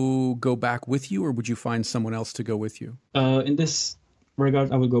Diego go back with you, or would you find someone else to go with you? In this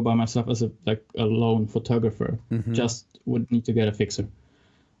regard, I would go by myself as a lone photographer. Just would need to get a fixer.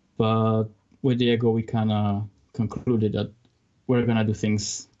 But with Diego, we kind of concluded that we're going to do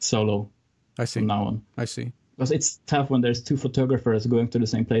things solo from now on. I see. Because it's tough when there's 2 photographers going to the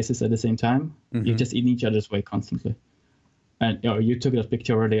same places at the same time. You're just in each other's way constantly. And you took that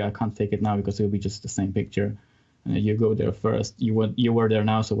picture already. I can't take it now because it'll be just the same picture. You go there first. You were there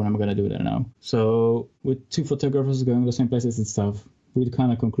now, so what am I going to do there now? So with 2 photographers going to the same places and stuff, we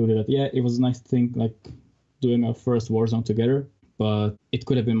kind of concluded that, yeah, it was a nice thing, like doing our first war zone together, but it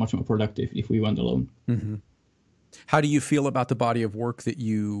could have been much more productive if we went alone. How do you feel about the body of work that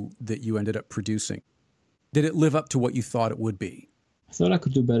you ended up producing? Did it live up to what you thought it would be? I thought I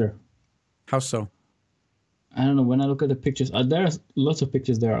could do better. How so? I don't know. When I look at the pictures, there's lots of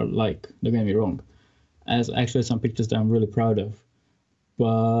pictures there I like. Don't get me wrong. There's actually some pictures that I'm really proud of.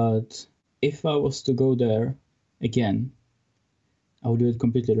 But if I was to go there again, I would do it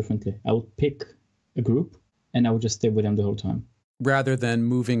completely differently. I would pick a group and I would just stay with them the whole time. Rather than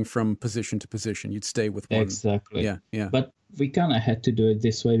moving from position to position, you'd stay with one. Exactly. Yeah. But we kind of had to do it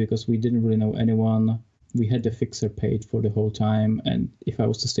this way because we didn't really know anyone. We had the fixer paid for the whole time. And if I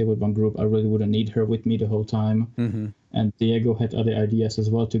was to stay with one group, I really wouldn't need her with me the whole time. And Diego had other ideas as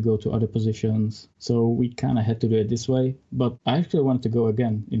well to go to other positions. So we kind of had to do it this way. But I actually wanted to go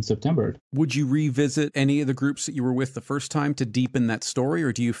again in September. Would you revisit any of the groups that you were with the first time to deepen that story?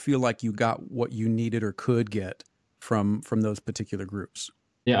 Or do you feel like you got what you needed or could get from those particular groups?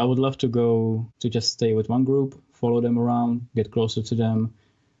 Yeah, I would love to go to just stay with one group, follow them around, get closer to them.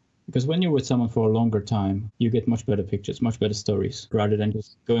 Because when you're with someone for a longer time, you get much better pictures, much better stories, rather than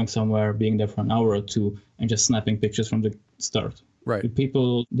just going somewhere, being there for an hour or 2, and just snapping pictures from the start. Right. With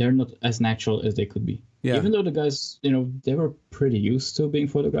people, they're not as natural as they could be. Yeah. Even though the guys, they were pretty used to being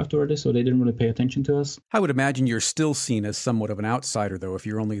photographed already, so they didn't really pay attention to us. I would imagine you're still seen as somewhat of an outsider, though, if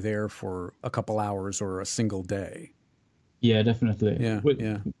you're only there for a couple hours or a single day. Yeah, definitely. Yeah.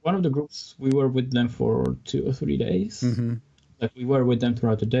 One of the groups, we were with them for 2 or 3 days. Like we were with them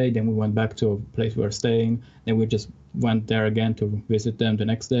throughout the day, then we went back to a place we were staying, then we just went there again to visit them the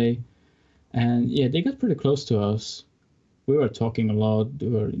next day. And yeah, they got pretty close to us. We were talking a lot.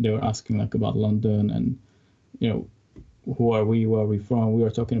 They were asking like about London and, who are we, where are we from? We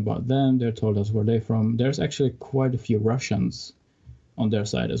were talking about them. They told us where they're from. There's actually quite a few Russians on their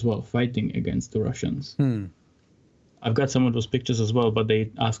side as well, fighting against the Russians. I've got some of those pictures as well, but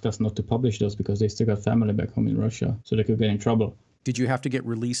they asked us not to publish those because they still got family back home in Russia, so they could get in trouble. Did you have to get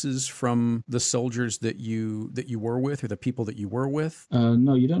releases from the soldiers that you were with, or the people that you were with?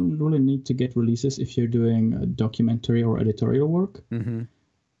 No, you don't really need to get releases if you're doing a documentary or editorial work. Mm-hmm.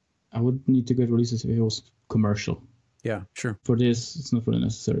 I would need to get releases if it was commercial. Yeah, sure. For this, it's not really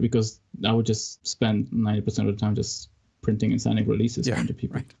necessary because I would just spend 90% of the time just printing and signing releases from the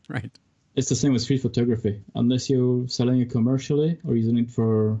people. Right. It's the same with street photography. Unless you're selling it commercially or using it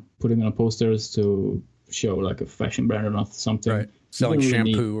for putting on posters to show like a fashion brand or not something. Right. Selling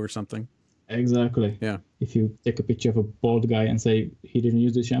shampoo or something. Exactly. Yeah. If you take a picture of a bald guy and say he didn't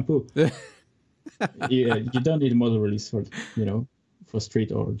use this shampoo, you don't need a model release for, for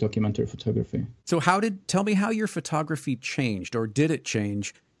street or documentary photography. So tell me how your photography changed, or did it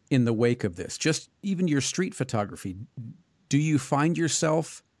change in the wake of this? Just even your street photography. Do you find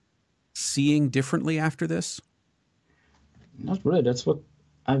yourself seeing differently after this? Not really. That's what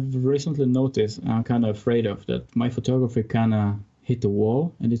I've recently noticed, and I'm kind of afraid of, that my photography kind of hit the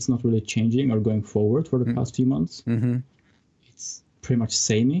wall and it's not really changing or going forward for the past few months. Mm-hmm. It's pretty much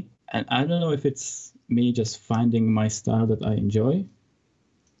samey. And I don't know if it's me just finding my style that I enjoy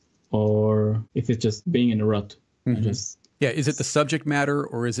or if it's just being in a rut. Mm-hmm. Is it the subject matter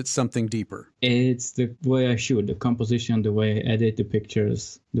or is it something deeper? It's the way I shoot, the composition, the way I edit the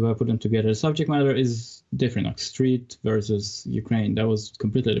pictures, the way I put them together. The subject matter is different, like street versus Ukraine. That was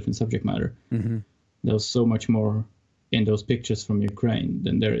completely different subject matter. Mm-hmm. There was so much more in those pictures from Ukraine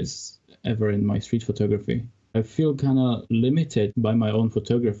than there is ever in my street photography. I feel kind of limited by my own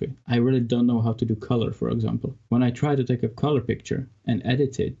photography. I really don't know how to do color, for example. When I try to take a color picture and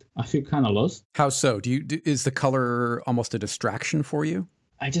edit it, I feel kind of lost. How so? Is the color almost a distraction for you?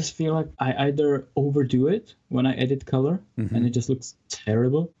 I just feel like I either overdo it when I edit color and it just looks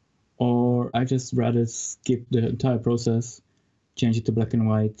terrible, or I just rather skip the entire process, change it to black and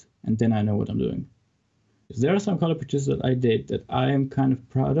white, and then I know what I'm doing. There are some color pictures that I did that I am kind of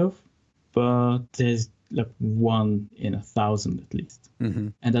proud of, but there's like 1 in 1,000 at least. Mm-hmm.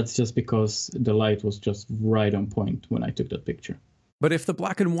 And that's just because the light was just right on point when I took that picture. But if the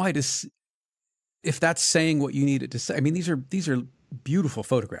black and white if that's saying what you need it to say, I mean, these are beautiful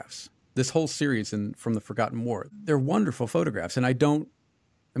photographs. This whole series from the Forgotten War, they're wonderful photographs. And I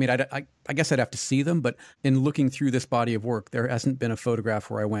guess I'd have to see them, but in looking through this body of work, there hasn't been a photograph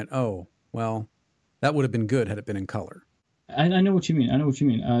where I went, oh, well, that would have been good had it been in color. I know what you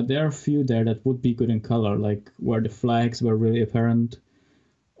mean. There are a few there that would be good in color, like where the flags were really apparent,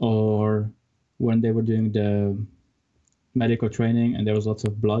 or when they were doing the medical training and there was lots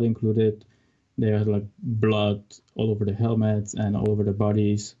of blood included. There was like blood all over the helmets and all over the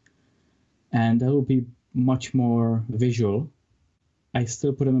bodies. And that would be much more visual. I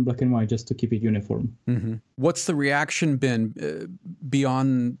still put them in black and white just to keep it uniform. Mm-hmm. What's the reaction been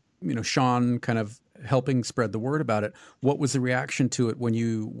beyond, Sean kind of helping spread the word about it? What was the reaction to it when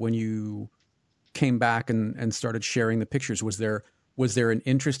you came back and started sharing the pictures? Was there an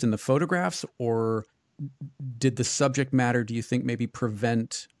interest in the photographs, or did the subject matter, do you think, maybe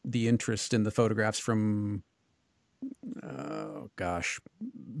prevent the interest in the photographs from,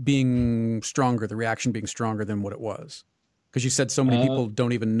 being stronger, the reaction being stronger than what it was? Because you said so many people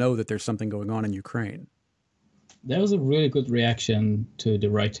don't even know that there's something going on in Ukraine. There was a really good reaction to the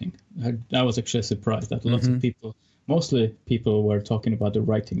writing. I was actually surprised that lots of people, mostly people, were talking about the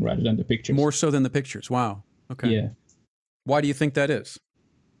writing rather than the pictures. More so than the pictures. Wow. Okay. Yeah. Why do you think that is?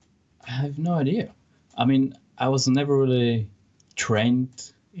 I have no idea. I mean, I was never really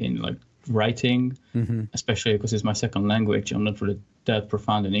trained in like writing, especially because it's my second language. I'm not really that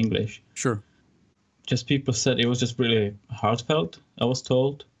profound in English. Sure. Just people said it was just really heartfelt. I was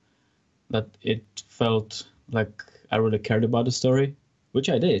told that it felt like I really cared about the story, which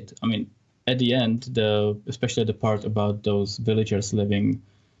I did. I mean, at the end, especially the part about those villagers living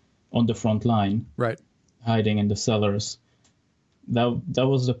on the front line, right, hiding in the cellars, that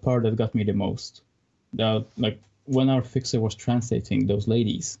was the part that got me the most. Like when our fixer was translating those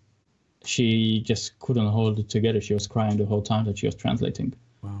ladies, she just couldn't hold it together. She was crying the whole time that she was translating.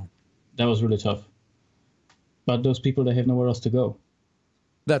 Wow. That was really tough. But those people, they have nowhere else to go.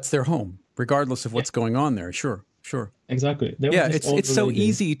 That's their home, regardless of what's going on there. Sure. Exactly. It's so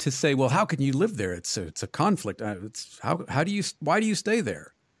easy to say, well, how can you live there? it's a conflict. Why do you stay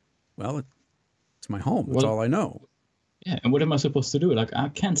there? Well, it's my home. That's all I know. Yeah, and what am I supposed to do? Like, I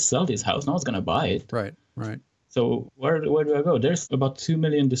can't sell this house. No one's going to buy it. Right. So where do I go? There's about 2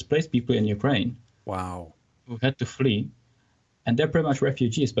 million displaced people in Ukraine. Wow. Who had to flee. And they're pretty much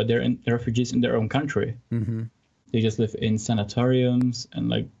refugees, but they're refugees in their own country. Mm-hmm. They just live in sanatoriums and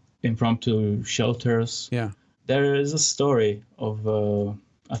like impromptu shelters. Yeah. There is a story of,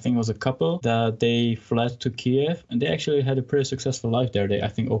 I think it was a couple that they fled to Kiev, and they actually had a pretty successful life there. They, I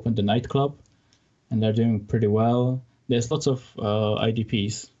think, opened a nightclub, and they're doing pretty well. There's lots of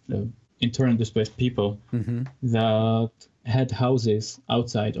IDPs, internally displaced people, that had houses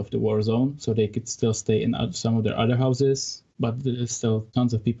outside of the war zone, so they could still stay in some of their other houses, but there's still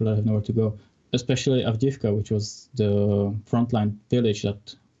tons of people that have nowhere to go, especially Avdiivka, which was the frontline village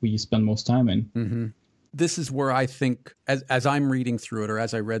that we spend most time in. This is where I think, as I'm reading through it, or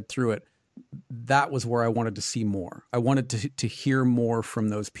as I read through it, that was where I wanted to see more. I wanted to hear more from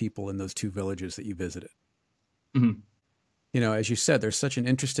those people in those two villages that you visited. You know, as you said, there's such an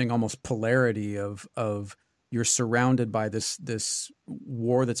interesting almost polarity of you're surrounded by this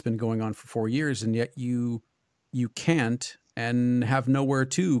war that's been going on for 4 years, and yet you can't and have nowhere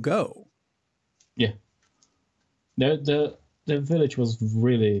to go. Yeah. The village was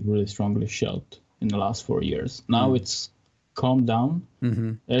really, really strongly shelled in the last 4 years. Now it's calmed down.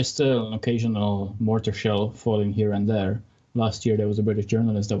 There's still an occasional mortar shell falling here and there. Last year, there was a British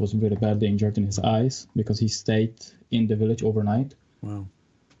journalist that was really badly injured in his eyes because he stayed in the village overnight. Wow.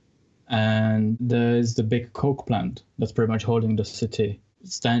 And there's the big coke plant that's pretty much holding the city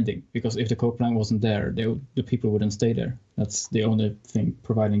standing, because if the coke plant wasn't there, the people wouldn't stay there. That's the only thing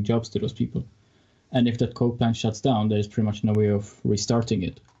providing jobs to those people. And if that coke plant shuts down, there's pretty much no way of restarting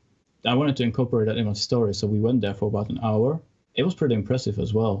it. I wanted to incorporate that in my story, so we went there for about an hour. It was pretty impressive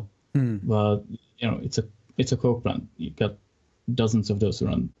as well. But, you know, it's a coke plant. You got dozens of those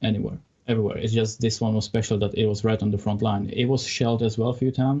around everywhere. It's just this one was special that it was right on the front line. It was shelled as well a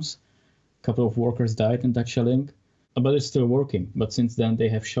few times. A couple of workers died in that shelling, but it's still working. But since then, they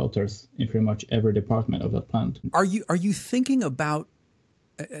have shelters in pretty much every department of that plant. Are you thinking about,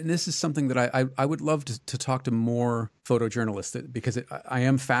 and this is something that I would love to talk to more photojournalists, because I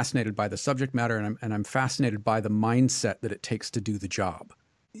am fascinated by the subject matter, and I'm fascinated by the mindset that it takes to do the job.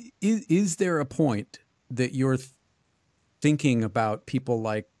 Is there a point that you're thinking about people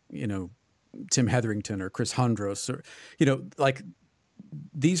like, you know, Tim Hetherington or Chris Hondros, or, you know, like,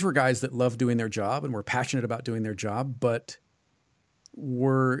 these were guys that loved doing their job and were passionate about doing their job, but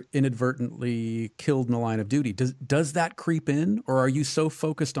were inadvertently killed in the line of duty. Does that creep in, or are you so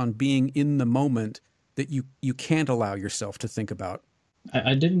focused on being in the moment that you can't allow yourself to think about?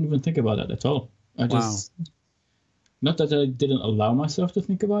 I didn't even think about that at all. Not that I didn't allow myself to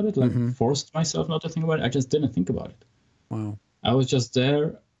think about it, like forced myself not to think about it. I just didn't think about it. Wow. I was just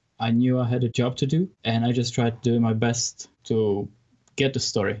there. I knew I had a job to do, and I just tried to do my best to get the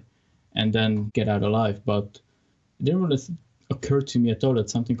story and then get out alive. But it didn't really occur to me at all that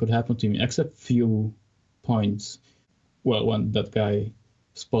something could happen to me, except few points. Well, when that guy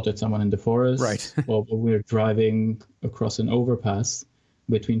spotted someone in the forest, right? Or we were driving across an overpass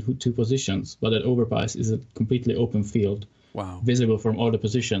between two positions, but that overpass is a completely open field. Wow. Visible from all the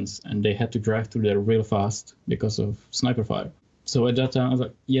positions, and they had to drive through there real fast because of sniper fire. So at that time, I was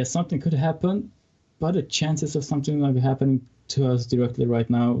like, yeah, something could happen, but the chances of something like happening to us directly right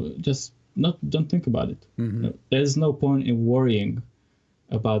now, just don't think about it. There's no point in worrying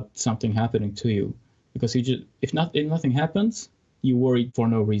about something happening to you, because if nothing happens, you worry for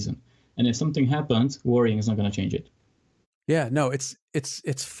no reason. And if something happens, worrying is not going to change it. Yeah, no,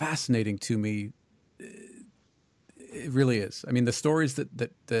 it's fascinating to me. It really is. I mean, the stories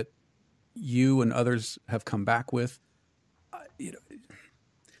that you and others have come back with, you know,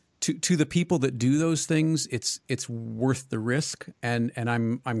 to the people that do those things, it's worth the risk. And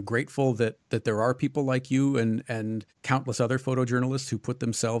I'm grateful that there are people like you and countless other photojournalists who put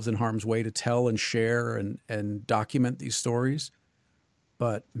themselves in harm's way to tell and share and document these stories.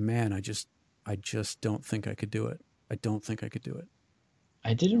 But man, I just don't think I could do it. I don't think I could do it.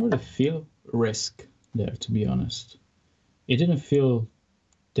 I didn't really feel risk there, to be honest. It didn't feel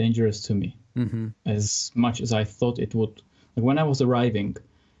dangerous to me as much as I thought it would. Like when I was arriving,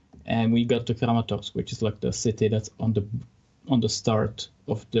 and we got to Kramatorsk, which is like the city that's on the start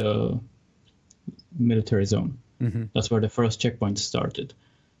of the military zone. That's where the first checkpoint started,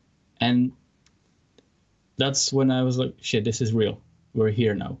 and that's when I was like, "Shit, this is real. We're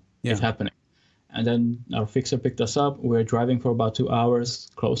here now. Yeah. It's happening." And then our fixer picked us up. We were driving for about 2 hours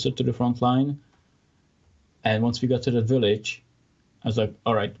closer to the front line. And once we got to the village, I was like,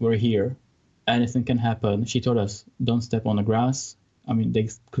 all right, we're here. Anything can happen. She told us, don't step on the grass. I mean, they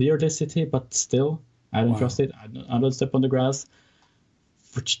cleared the city, but still, I don't trust it. I don't step on the grass.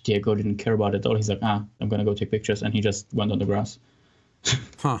 Which Diego didn't care about it at all. He's like, I'm going to go take pictures. And he just went on the grass.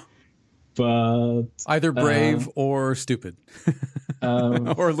 Huh. But either brave or stupid.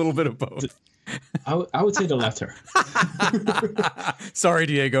 Or a little bit of both. I would say the latter. Sorry,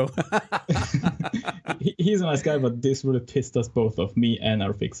 Diego. He's a nice guy, but this really pissed us both off, me and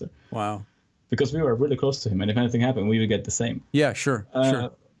our fixer. Wow. Because we were really close to him, and if anything happened, we would get the same. Yeah, sure.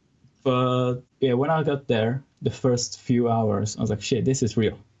 But yeah, when I got there, the first few hours, I was like, shit, this is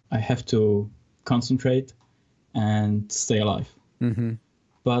real. I have to concentrate and stay alive. Mm-hmm.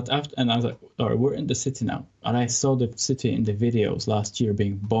 But and I was like, all right, we're in the city now. And I saw the city in the videos last year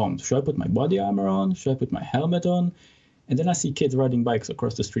being bombed. Should I put my body armor on? Should I put my helmet on? And then I see kids riding bikes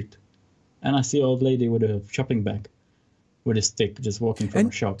across the street. And I see an old lady with a shopping bag, with a stick, just walking from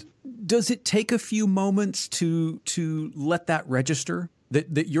a shop. Does it take a few moments to let that register?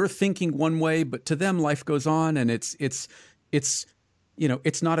 That you're thinking one way, but to them life goes on, and it's you know,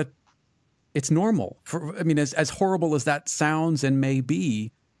 it's normal. I mean, as horrible as that sounds and may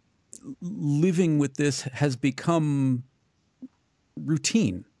be, living with this has become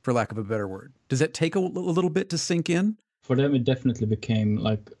routine, for lack of a better word. Does it take a little bit to sink in? For them, it definitely became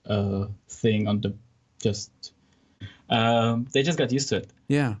like a thing on the they just got used to it.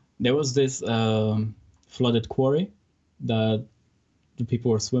 Yeah. There was this flooded quarry that the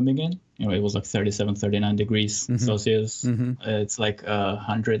people were swimming in. You know, it was like 37, 39 degrees Celsius. It's like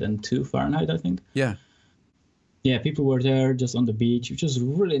 102 Fahrenheit, I think. Yeah. Yeah, people were there just on the beach, which was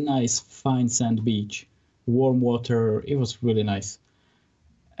really nice, fine sand beach, warm water. It was really nice.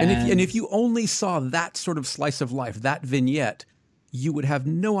 And if you only saw that sort of slice of life, that vignette, you would have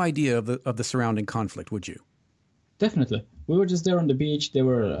no idea of the surrounding conflict, would you? Definitely. We were just there on the beach. There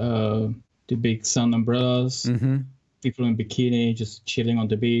were the big sun umbrellas, people in bikini just chilling on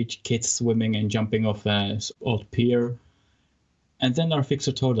the beach, kids swimming and jumping off an old pier. And then our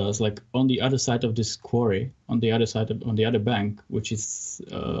fixer told us, like, on the other side of this quarry, on the other bank, which is,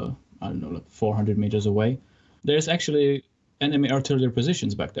 I don't know, like 400 meters away, there's actually enemy artillery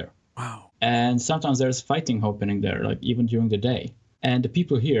positions back there. Wow. And sometimes there's fighting happening there, like even during the day. And the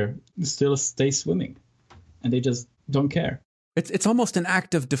people here still stay swimming, and they just don't care. It's almost an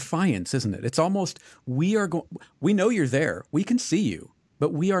act of defiance, isn't it? It's almost, we know you're there, we can see you,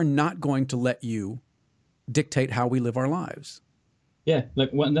 but we are not going to let you dictate how we live our lives. Yeah,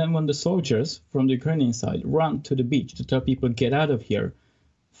 like when the soldiers from the Ukrainian side run to the beach to tell people, get out of here,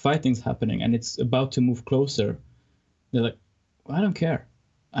 fighting's happening and it's about to move closer, they're like, I don't care.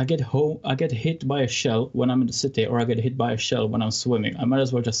 I get hit by a shell when I'm in the city, or I get hit by a shell when I'm swimming. I might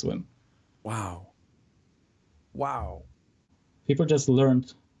as well just swim. Wow. People just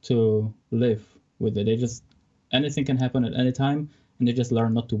learned to live with it. Anything can happen at any time, and they just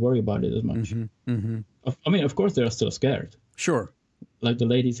learn not to worry about it as much. I mean, of course, they are still scared. Sure. Like the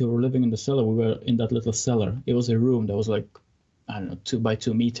ladies who were living in the cellar, we were in that little cellar. It was a room that was like, I don't know, 2 by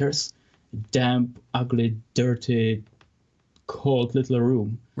 2 meters. Damp, ugly, dirty, cold little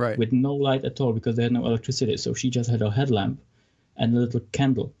room. Right. With no light at all because they had no electricity. So she just had a headlamp and a little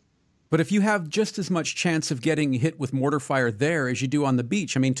candle. But if you have just as much chance of getting hit with mortar fire there as you do on the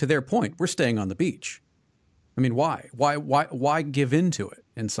beach, I mean, to their point, we're staying on the beach. I mean, why? Why give in to it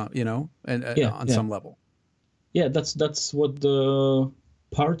in some, you know, on some level? Yeah, that's what the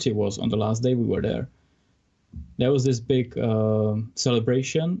party was on the last day we were there. There was this big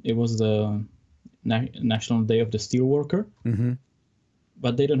celebration. It was the National Day of the Steelworker.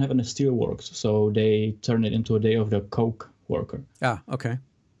 But they don't have any steelworks, so they turn it into a day of the coke worker. Ah, okay.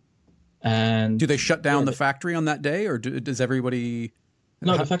 And do they shut down the factory on that day, or does everybody?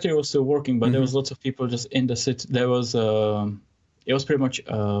 No, the factory was still working, but there was lots of people just in the city. There was it was pretty much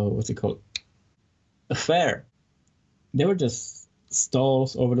what's it called? A fair. There were just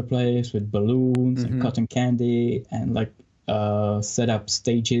stalls over the place with balloons and cotton candy and like set up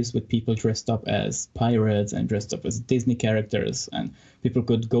stages with people dressed up as pirates and dressed up as Disney characters, and people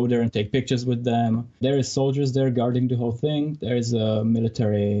could go there and take pictures with them. There is soldiers there guarding the whole thing. There is a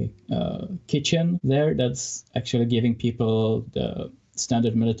military kitchen there that's actually giving people the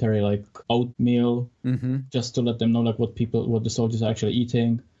standard military like oatmeal, just to let them know like what the soldiers are actually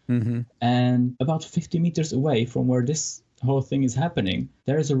eating. And about 50 meters away from where this whole thing is happening,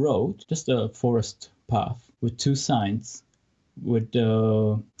 there is a road, just a forest path with 2 signs with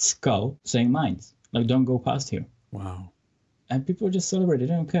the skull saying mines, like don't go past here. Wow. And people just celebrate. They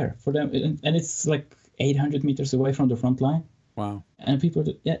don't care for them. And it's like 800 meters away from the front line. Wow. And people,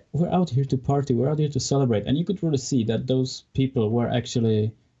 we're out here to party. We're out here to celebrate. And you could really see that those people were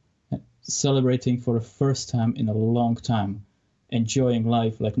actually celebrating for the first time in a long time, enjoying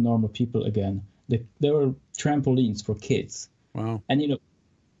life like normal people again. There were trampolines for kids. Wow. And, you know,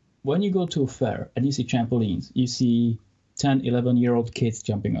 when you go to a fair and you see trampolines, you see 10, 11-year-old kids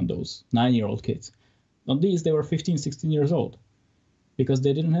jumping on those, 9-year-old kids. On these, they were 15, 16 years old because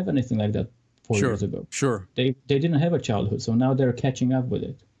they didn't have anything like that 4 years ago. Sure. They didn't have a childhood, so now they're catching up with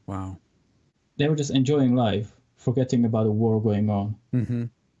it. Wow. they were just enjoying life, forgetting about a war going on,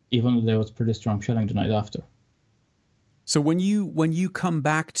 even though there was pretty strong shelling the night after. So when you come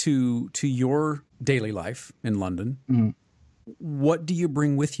back to your daily life in London, what do you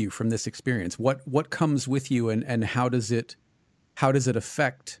bring with you from this experience? What comes with you, and how does it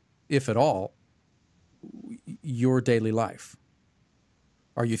affect, if at all, your daily life?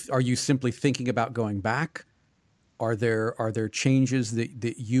 Are you simply thinking about going back? Are there changes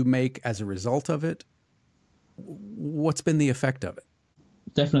that you make as a result of it? What's been the effect of it?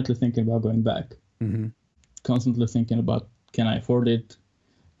 Definitely thinking about going back. Constantly thinking about, can I afford it?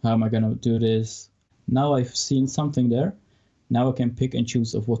 How am I going to do this? Now I've seen something there. Now I can pick and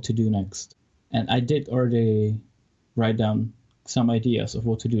choose of what to do next. And I did already write down some ideas of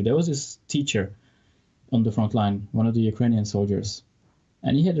what to do. There was this teacher on the front line, one of the Ukrainian soldiers,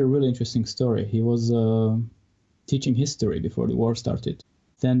 and he had a really interesting story. He was teaching history before the war started.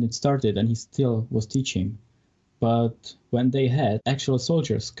 Then it started and he still was teaching. But when they had actual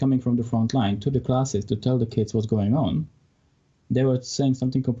soldiers coming from the front line to the classes to tell the kids what's going on, they were saying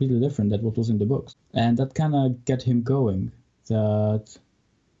something completely different than what was in the books. And that kind of got him going, that,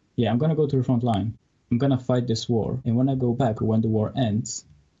 yeah, I'm going to go to the front line. I'm going to fight this war. And when I go back, or when the war ends,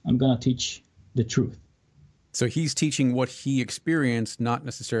 I'm going to teach the truth. So he's teaching what he experienced, not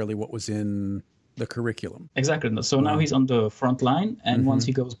necessarily what was in the curriculum. Exactly. So now he's on the front line, and once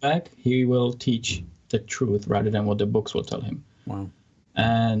he goes back, he will teach the truth rather than what the books will tell him. Wow.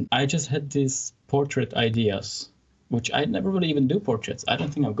 And I just had these portrait ideas, which I never really even do portraits. I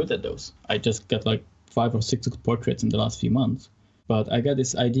don't think I'm good at those. I just got like 5 or 6 portraits in the last few months. But I got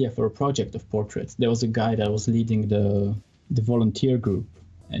this idea for a project of portraits. There was a guy that was leading the volunteer group,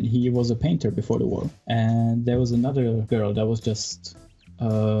 and he was a painter before the war. And there was another girl that was just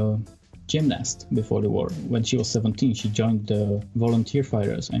a gymnast before the war. When she was 17, she joined the volunteer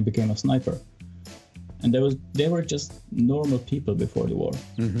fighters and became a sniper. And they were just normal people before the war.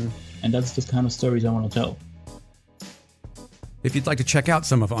 And that's the kind of stories I want to tell. If you'd like to check out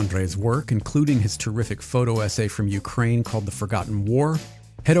some of Ondřej's work, including his terrific photo essay from Ukraine called The Forgotten War,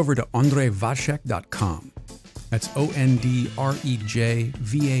 head over to ondřejvachek.com. That's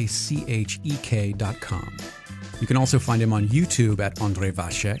OndrejVachek.com. You can also find him on YouTube at Ondřej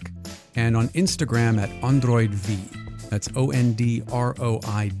Vachek and on Instagram at OndroidV. That's OndroidV.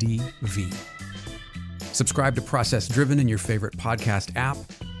 Subscribe to Process Driven in your favorite podcast app,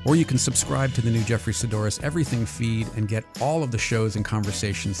 or you can subscribe to the new Jeffrey Sidoris Everything feed and get all of the shows and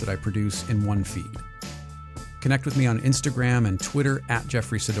conversations that I produce in one feed. Connect with me on Instagram and Twitter at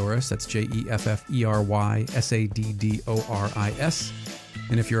Jeffrey Sidoris. That's JEFFERYSADDORIS.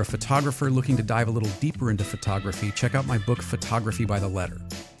 And if you're a photographer looking to dive a little deeper into photography, check out my book, Photography by the Letter.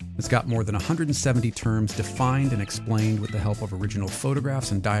 It's got more than 170 terms defined and explained with the help of original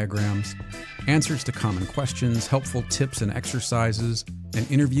photographs and diagrams, answers to common questions, helpful tips and exercises, and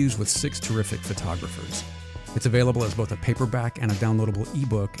interviews with 6 terrific photographers. It's available as both a paperback and a downloadable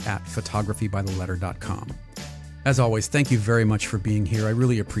ebook at photographybytheletter.com. As always, thank you very much for being here. I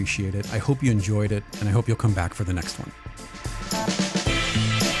really appreciate it. I hope you enjoyed it, and I hope you'll come back for the next one.